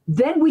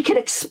 then we could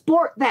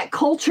export that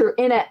culture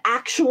in an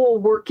actual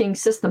working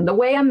system, the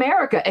way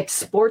America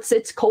exports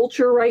its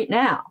culture right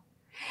now.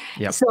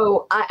 Yep.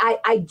 So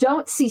I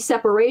don't see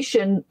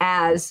separation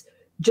as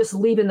just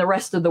leaving the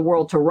rest of the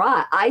world to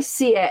rot. I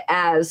see it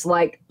as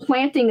like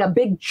planting a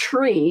big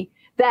tree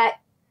that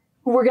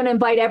we're going to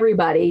invite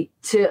everybody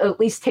to at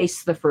least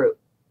taste the fruit.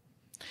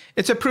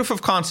 It's a proof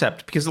of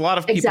concept, because a lot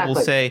of people will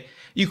say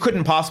you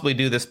couldn't possibly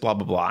do this, blah,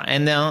 blah, blah.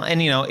 And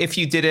if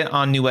you did it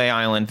on Niue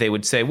Island, they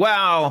would say,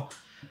 wow,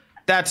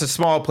 that's a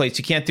small place.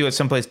 You can't do it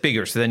someplace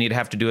bigger. So then you'd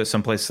have to do it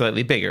someplace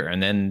slightly bigger.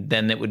 And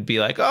then it would be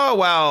like, oh,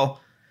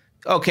 well,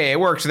 okay, it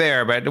works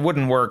there, but it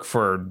wouldn't work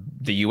for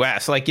the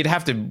U.S. Like, you'd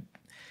have to.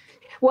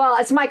 Well,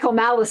 as Michael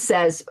Malice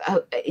says,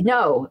 a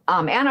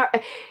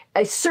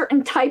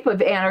certain type of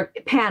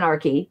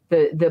panarchy,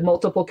 the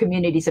multiple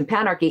communities in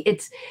panarchy,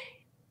 it's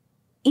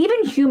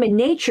even human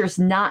nature's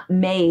not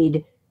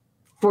made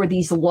for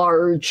these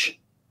large,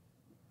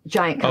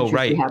 giant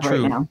countries we have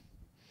right now.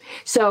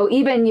 So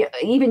even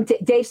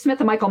Dave Smith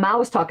and Michael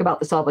Malice talk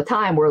about this all the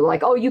time. We're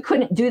like, oh, you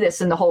couldn't do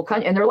this in the whole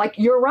country. And they're like,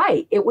 you're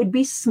right. It would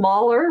be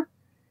smaller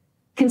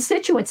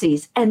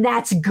constituencies, and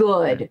that's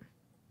good.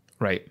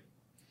 Right.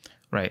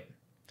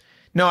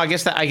 No, I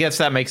guess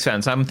that makes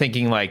sense. I'm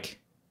thinking like,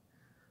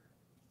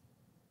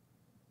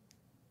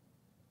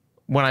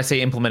 when I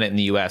say implement it in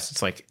the U.S.,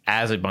 it's like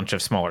as a bunch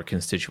of smaller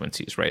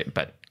constituencies, right?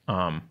 But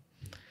I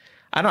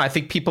don't know. I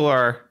think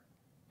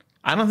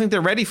I don't think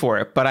they're ready for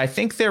it, but I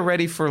think they're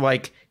ready for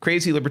like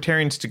crazy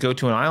libertarians to go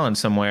to an island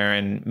somewhere,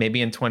 and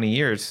maybe in 20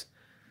 years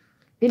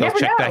they'll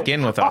check back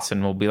in with us,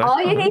 and we'll be like, all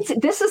you need to,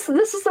 this is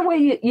the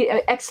way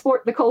you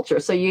export the culture.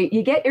 So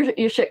you get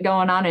your shit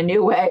going on in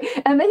New Way,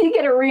 and then you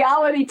get a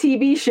reality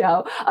TV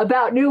show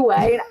about New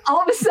Way, and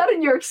all of a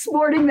sudden you're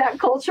exporting that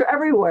culture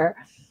everywhere.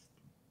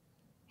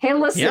 Hey,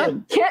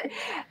 listen, Kim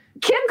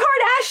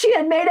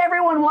Kardashian made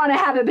everyone want to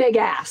have a big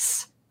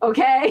ass.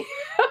 Okay,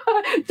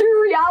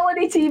 through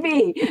reality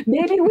TV,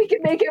 maybe we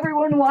can make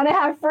everyone want to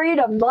have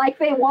freedom like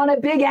they want a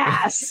big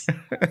ass.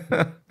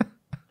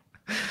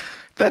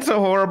 That's a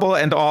horrible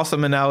and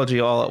awesome analogy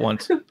all at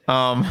once.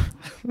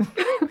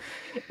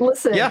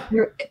 Listen,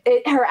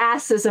 her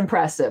ass is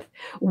impressive.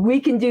 We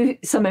can do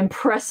some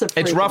impressive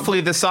freedom. It's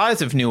roughly the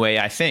size of Niue,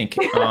 I think.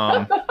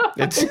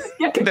 It's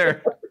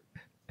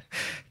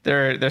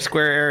their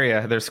square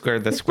area. The square.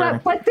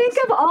 But think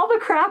of all the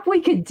crap we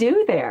could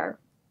do there.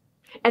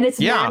 and it's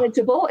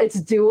manageable. It's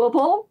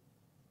doable.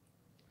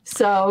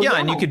 So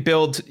and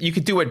you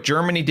could do what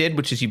Germany did,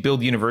 which is you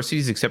build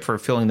universities, except for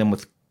filling them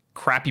with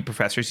crappy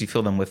professors. You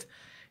fill them with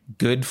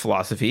good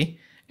philosophy,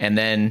 and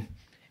then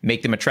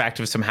make them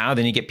attractive somehow.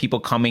 Then you get people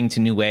coming to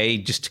New A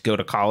just to go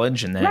to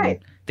college, and then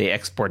they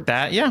export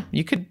that. Yeah,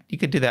 you could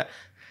do that.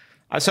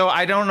 So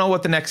I don't know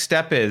what the next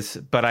step is,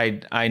 but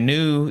I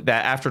knew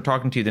that after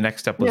talking to you, the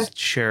next step was to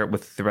share it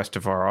with the rest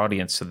of our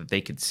audience so that they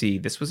could see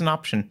this was an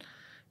option.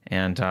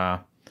 And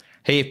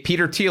hey,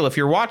 Peter Thiel, if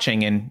you're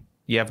watching and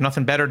you have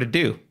nothing better to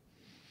do.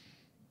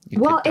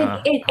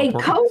 And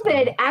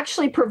COVID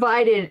actually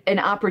provided an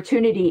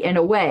opportunity in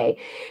a way,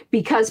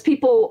 because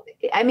people,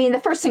 I mean, the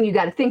first thing you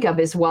got to think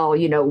of is, well,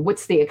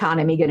 what's the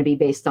economy going to be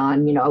based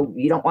on? You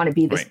don't want to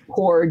be this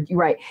poor,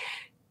 right?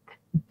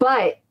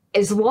 But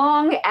as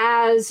long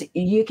as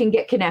you can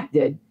get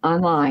connected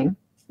online,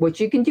 which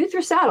you can do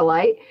through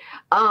satellite,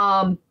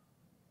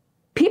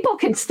 people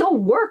can still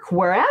work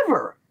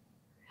wherever.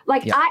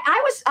 Like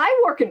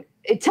I work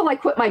until I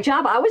quit my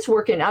job. I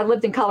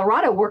lived in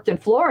Colorado, worked in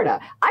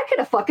Florida. I could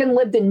have fucking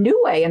lived in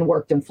New A and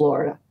worked in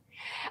Florida.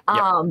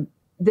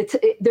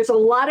 There's a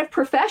lot of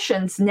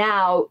professions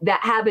now that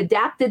have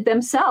adapted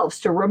themselves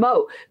to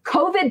remote.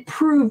 COVID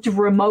proved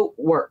remote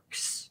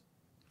works.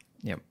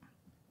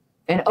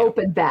 And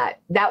opened that.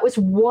 That was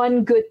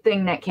one good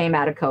thing that came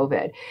out of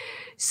COVID.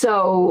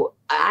 So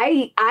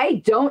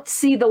I don't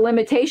see the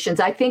limitations.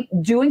 I think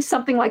doing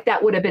something like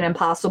that would have been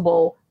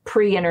impossible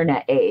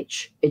pre-internet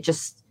age.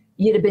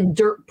 You'd have been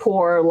dirt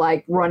poor,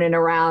 like running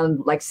around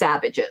like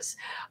savages.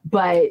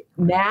 But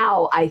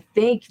now I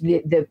think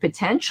the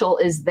potential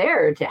is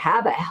there to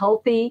have a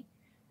healthy,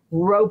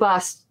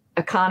 robust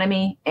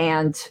economy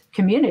and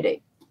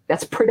community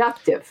that's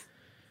productive.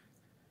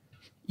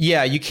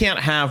 Yeah, you can't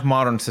have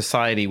modern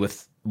society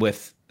with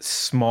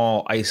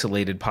small,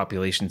 isolated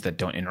populations that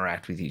don't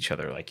interact with each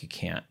other. Like you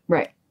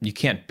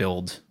can't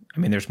build. I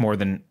mean, there's more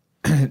than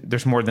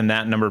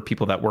that number of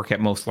people that work at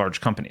most large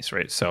companies,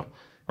 right? So,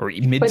 or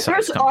mid-sized companies. But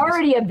there's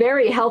already a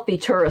very healthy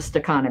tourist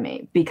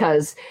economy,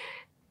 because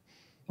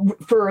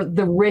for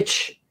the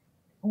rich,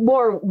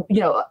 more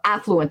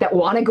affluent that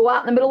want to go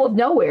out in the middle of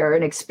nowhere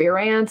and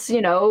experience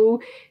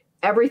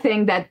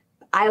everything that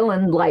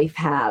island life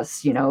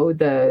has,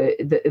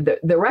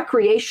 the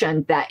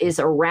recreation that is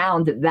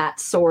around that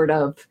sort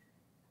of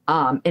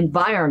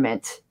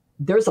environment.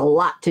 There's a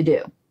lot to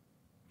do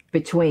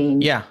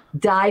between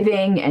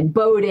diving and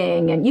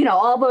boating and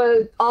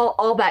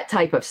all that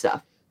type of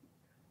stuff.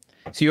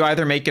 So you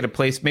either make it a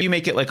place, maybe you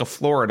make it like a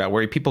Florida,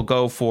 where people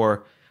go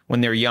for,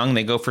 when they're young,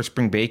 they go for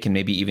spring break and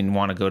maybe even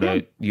want to go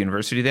to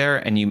university there,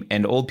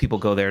 and old people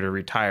go there to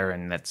retire,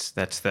 and that's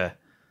the.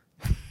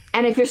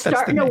 And if you're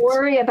starting to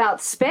worry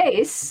about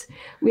space,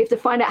 we have to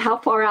find out how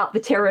far out the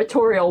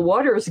territorial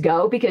waters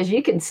go, because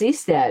you can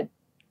seastead.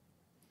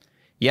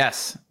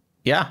 Yes.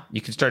 Yeah,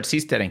 you can start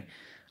seasteading.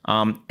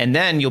 And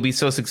then you'll be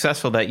so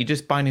successful that you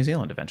just buy New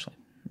Zealand eventually.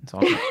 It's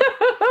all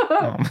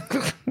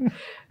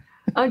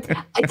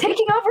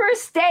taking over a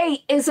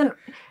state isn't...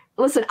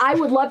 Listen, I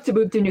would love to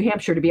move to New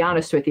Hampshire, to be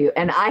honest with you.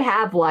 And I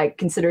have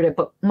considered it,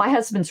 but my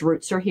husband's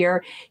roots are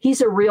here. He's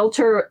a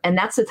realtor, and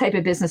that's the type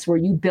of business where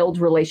you build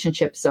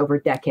relationships over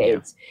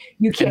decades.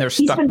 You can't, and they're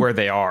stuck where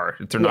they are.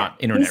 They're not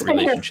internet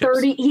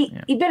relationships.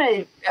 He's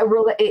been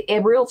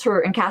a realtor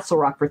in Castle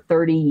Rock for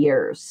 30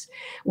 years.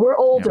 We're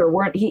older.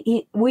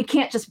 We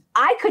can't just...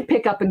 I could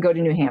pick up and go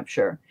to New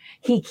Hampshire.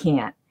 He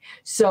can't.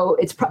 So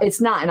it's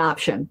not an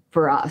option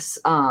for us.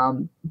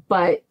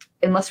 But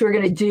unless we're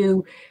going to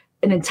do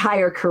an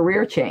entire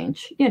career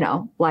change,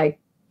 like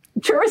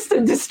tourist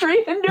industry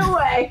in New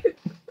A.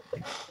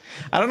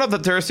 I don't know if the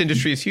tourist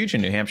industry is huge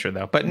in New Hampshire,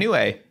 though, but New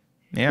A,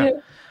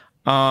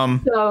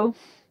 So,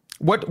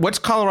 what's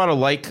Colorado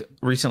like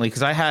recently?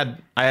 Because I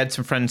had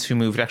some friends who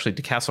moved actually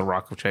to Castle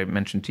Rock, which I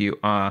mentioned to you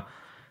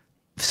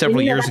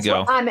several years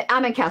ago.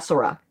 I'm in Castle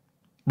Rock.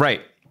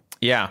 Right.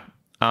 Yeah.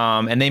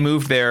 And they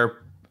moved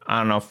there, I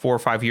don't know, 4 or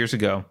 5 years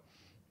ago.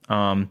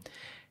 And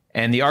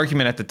the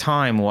argument at the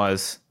time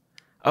was,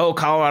 oh,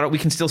 Colorado, we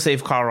can still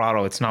save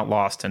Colorado. It's not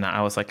lost. And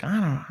I was like,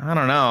 I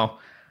don't know.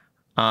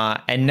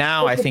 And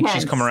now I think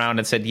she's come around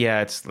and said, yeah,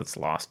 it's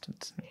lost.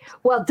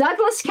 Well,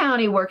 Douglas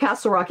County, where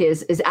Castle Rock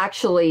is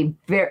actually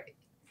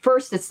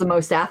first, it's the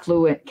most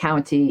affluent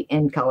county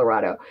in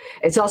Colorado.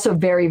 It's also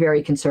very,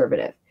 very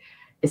conservative.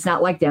 It's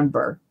not like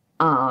Denver.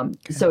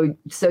 So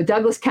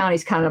Douglas County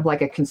is kind of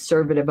like a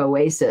conservative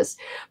oasis.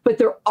 But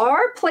there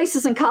are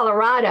places in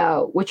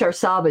Colorado which are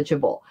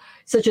salvageable,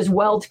 such as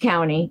Weld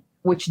County,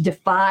 which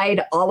defied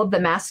all of the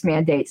mask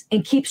mandates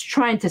and keeps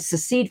trying to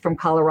secede from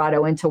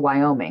Colorado into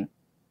Wyoming.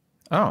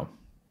 Oh,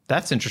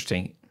 that's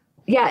interesting.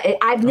 Yeah,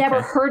 I've never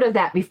heard of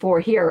that before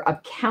here,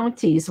 of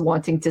counties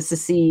wanting to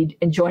secede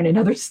and join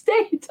another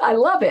state. I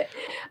love it.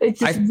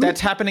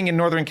 That's happening in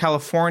Northern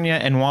California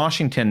and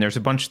Washington. There's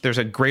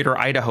a Greater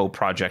Idaho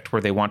project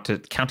where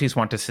counties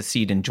want to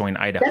secede and join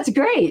Idaho. That's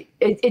great.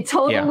 It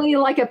totally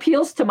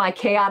appeals to my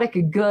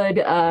chaotic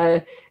good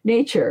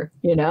nature,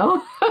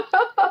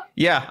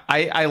 Yeah,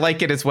 I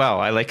like it as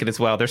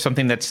well. There's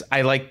something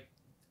I like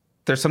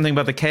there's something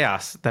about the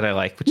chaos that I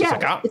like, which is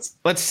like,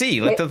 let's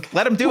see, let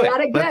him do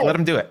it. Let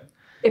him do it.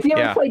 If you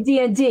ever play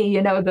D&D,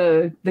 you know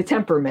the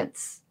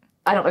temperaments.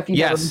 I don't know if you've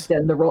ever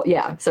done the role.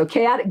 Yeah. So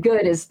chaotic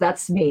good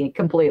that's me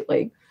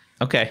completely.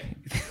 Okay.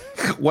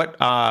 What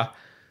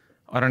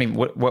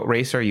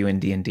race are you in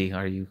D&D?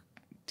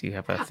 Do you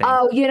have a thing?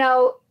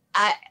 Oh,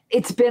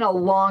 it's been a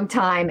long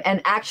time.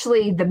 And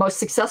actually the most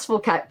successful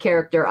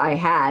character I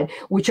had,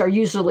 which are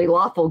usually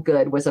lawful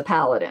good, was a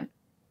paladin.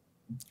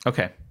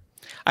 Okay.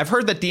 I've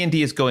heard that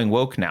D&D is going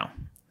woke now.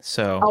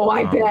 So. Oh,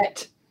 I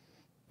bet.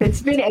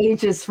 It's been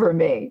ages for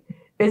me.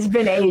 It's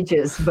been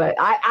ages, but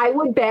I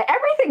would bet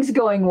everything's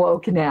going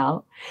woke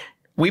now.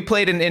 We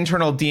played an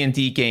internal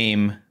D&D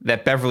game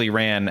that Beverly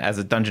ran as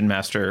a dungeon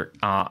master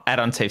at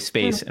Unsafe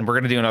Space, and we're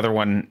going to do another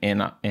one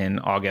in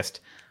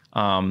August.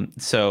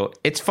 So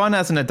it's fun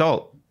as an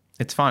adult.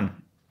 It's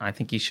fun. I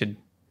think you should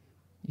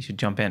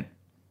jump in.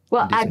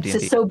 Well, I'm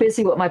just so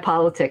busy with my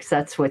politics.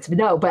 That's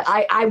but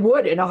I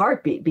would in a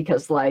heartbeat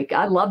because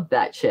I love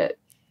that shit.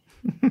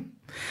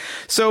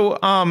 So,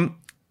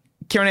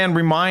 Caryn Ann,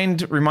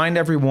 remind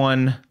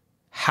everyone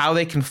how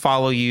they can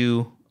follow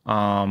you,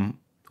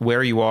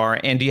 where you are,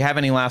 and do you have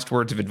any last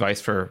words of advice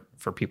for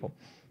people?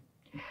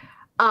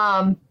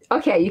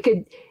 Okay, you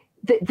could.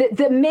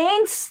 The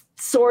main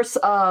source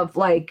of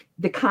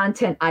the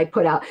content I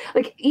put out,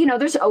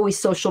 there's always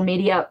social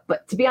media,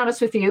 but to be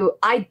honest with you,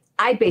 I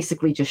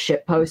basically just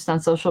shit post on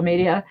social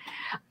media,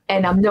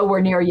 and I'm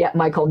nowhere near yet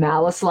Michael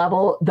Malice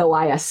level, though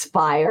I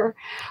aspire.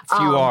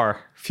 Few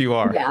are.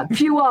 Yeah,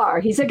 few are.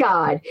 He's a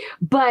god.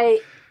 But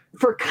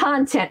for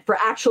content, for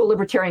actual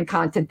libertarian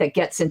content that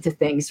gets into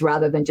things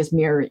rather than just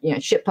mere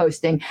shit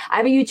posting, I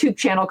have a YouTube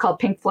channel called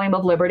Pink Flame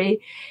of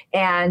Liberty.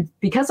 And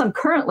because I'm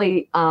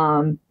currently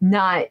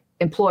not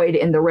employed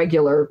in the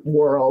regular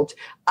world,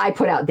 I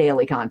put out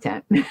daily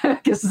content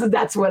because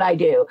that's what I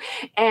do.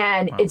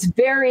 And it's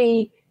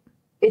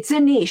a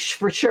niche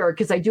for sure,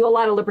 because I do a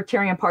lot of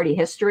Libertarian Party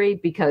history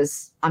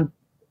because I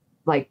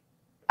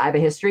have a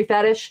history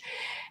fetish,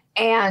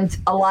 and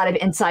a lot of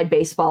inside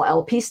baseball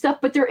LP stuff,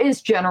 but there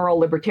is general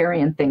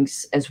libertarian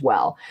things as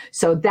well.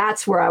 So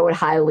that's where I would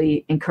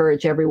highly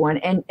encourage everyone.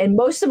 And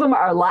most of them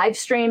are live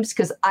streams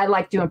because I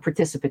like doing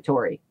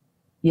participatory,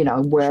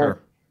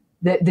 where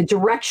the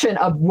direction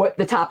of what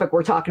the topic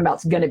we're talking about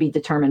is going to be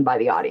determined by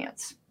the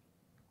audience.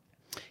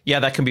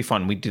 Yeah, that can be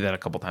fun. We do that a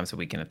couple times a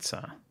week, and it's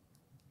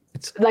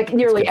like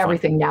nearly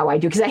everything now I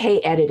do, because I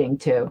hate editing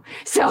too.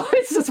 So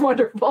it's just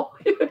wonderful.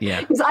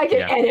 Yeah. Because I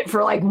can edit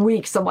for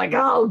weeks. I'm like,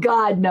 oh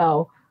God,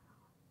 no.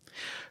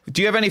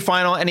 Do you have any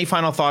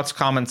final thoughts,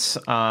 comments,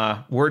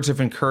 words of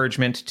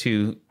encouragement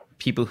to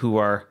people who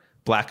are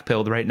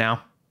black-pilled right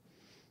now?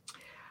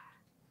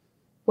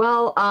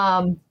 Well,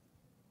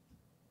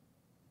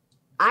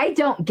 I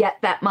don't get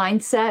that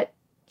mindset,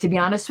 to be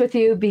honest with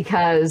you,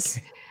 because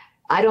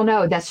I don't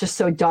know. That's just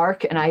so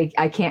dark, and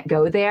I can't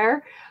go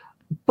there.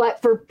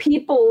 But for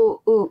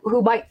people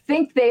who might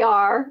think they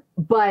are,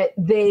 but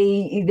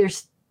they're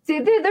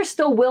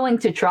still willing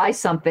to try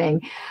something,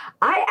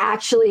 I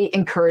actually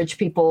encourage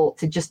people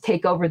to just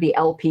take over the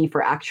LP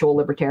for actual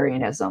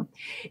libertarianism.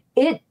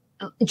 It,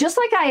 just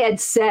like I had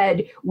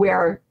said,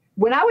 where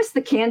when I was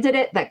the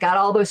candidate that got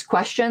all those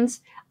questions,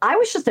 I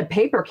was just a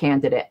paper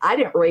candidate. I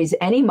didn't raise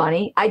any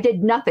money. I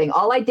did nothing.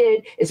 All I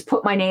did is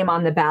put my name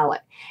on the ballot.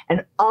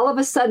 And all of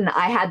a sudden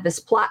I had this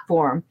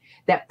platform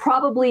that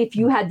probably if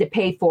you had to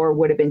pay for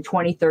would have been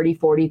 $20,000,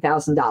 $30,000,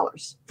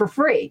 $40,000 for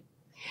free.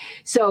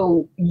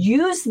 So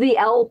use the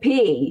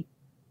LP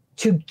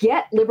to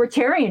get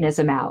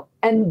libertarianism out,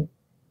 and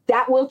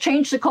that will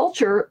change the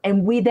culture,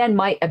 and we then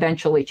might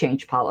eventually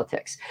change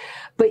politics.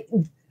 But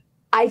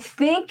I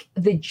think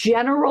the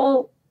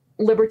general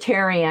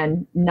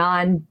libertarian,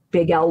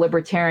 non-Big L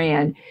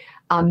libertarian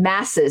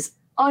masses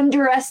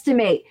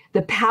underestimate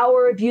the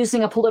power of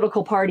using a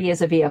political party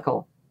as a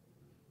vehicle.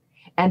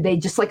 And they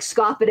just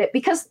scoff at it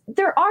because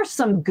there are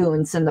some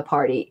goons in the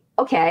party.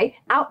 Okay,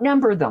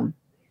 outnumber them.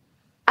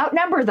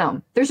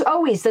 There's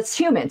always, that's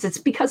humans. It's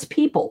because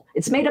people,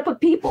 it's made up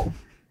of people.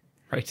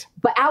 Right.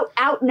 But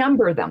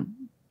outnumber them.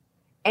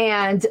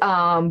 And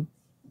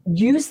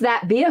use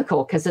that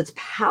vehicle because it's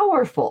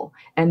powerful.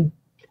 And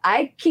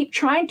I keep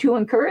trying to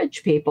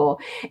encourage people.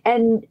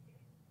 And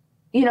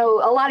a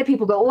lot of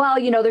people go, well,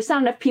 there's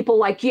not enough people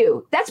like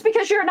you. That's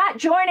because you're not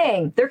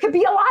joining. There could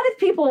be a lot of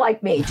people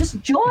like me.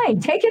 Just join,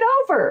 take it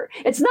over.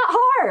 It's not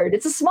hard.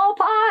 It's a small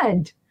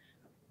pond.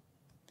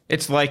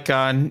 It's like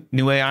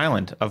Niue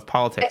Island of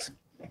politics.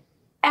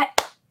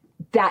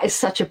 That is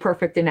such a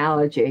perfect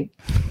analogy.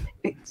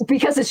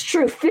 Because it's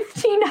true.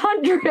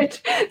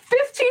 1,500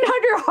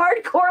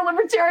 hardcore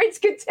libertarians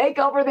could take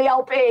over the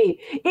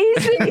LP.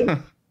 Easy.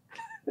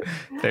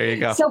 There you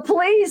go. So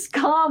please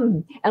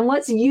come and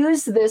let's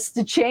use this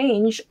to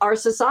change our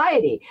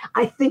society.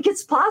 I think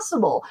it's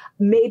possible.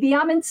 Maybe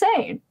I'm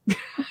insane,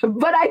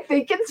 but I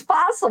think it's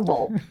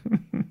possible.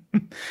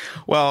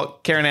 Well,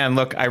 Caryn Ann,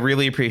 look, I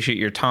really appreciate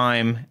your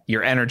time,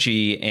 your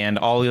energy, and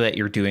all that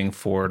you're doing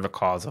for the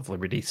cause of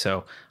liberty.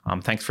 So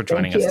thanks for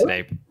joining us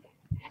today.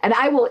 And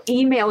I will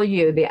email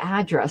you the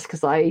address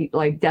because I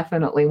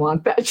definitely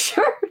want that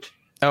shirt.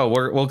 Oh,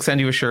 we'll send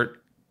you a shirt.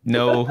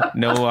 No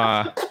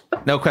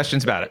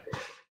questions about it.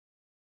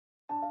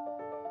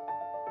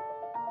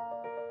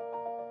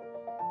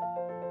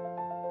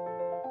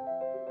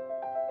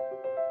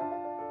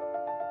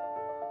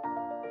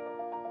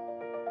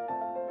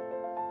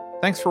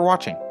 Thanks for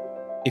watching.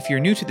 If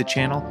you're new to the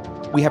channel,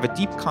 we have a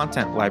deep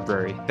content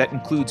library that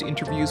includes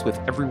interviews with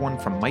everyone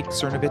from Mike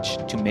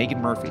Cernovich to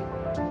Megan Murphy,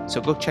 so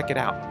go check it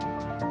out.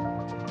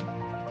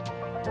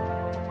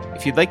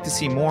 If you'd like to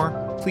see more,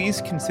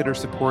 please consider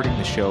supporting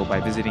the show by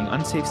visiting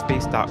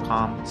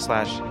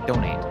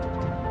unsafespace.com/donate.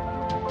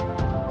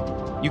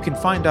 You can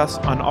find us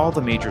on all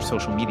the major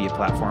social media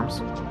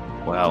platforms.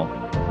 Well,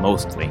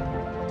 mostly.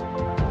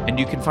 And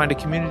you can find a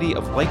community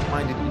of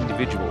like-minded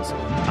individuals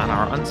on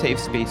our Unsafe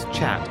Space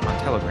chat on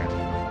Telegram.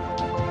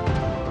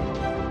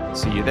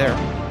 See you there.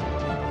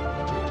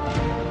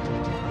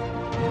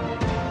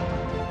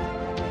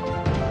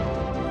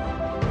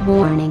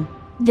 Warning.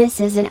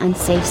 This is an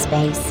unsafe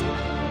space.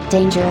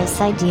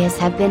 Dangerous ideas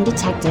have been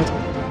detected.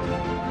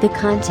 The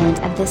content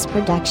of this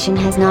production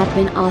has not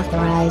been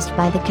authorized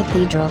by the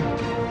Cathedral.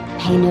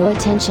 Pay no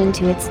attention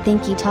to its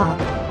thinky talk.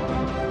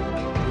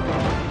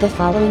 The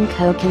following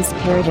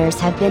co-conspirators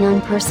have been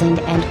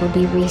unpersoned and will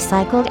be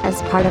recycled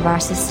as part of our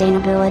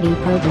sustainability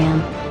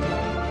program.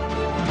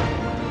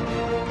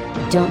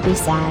 Don't be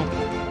sad.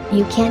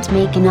 You can't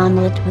make an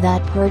omelet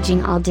without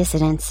purging all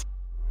dissidents.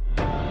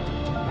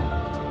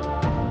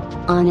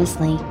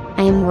 Honestly,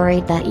 I am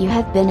worried that you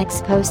have been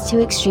exposed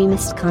to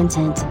extremist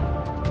content.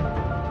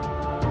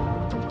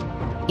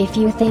 If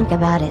you think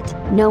about it,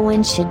 no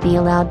one should be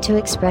allowed to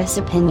express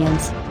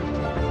opinions.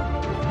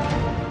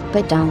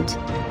 But don't.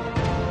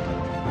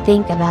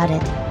 Think about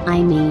it,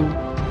 I mean.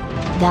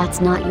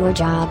 That's not your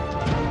job.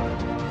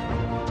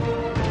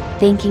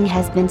 Thinking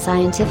has been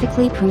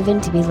scientifically proven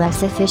to be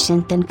less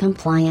efficient than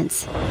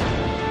compliance.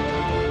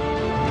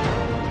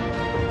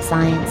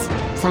 Science,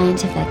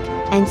 scientific,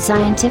 and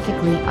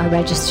scientifically are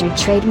registered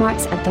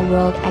trademarks at the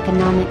World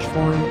Economic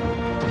Forum.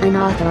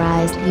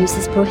 Unauthorized use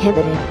is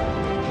prohibited.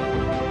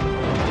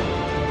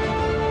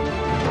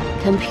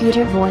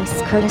 Computer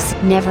voice courtesy.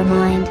 Never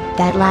mind,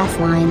 that last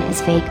line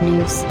is fake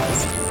news.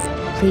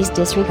 Please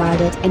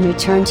disregard it and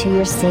return to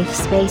your safe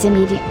space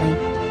immediately.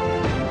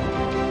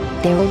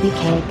 There will be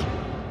cake.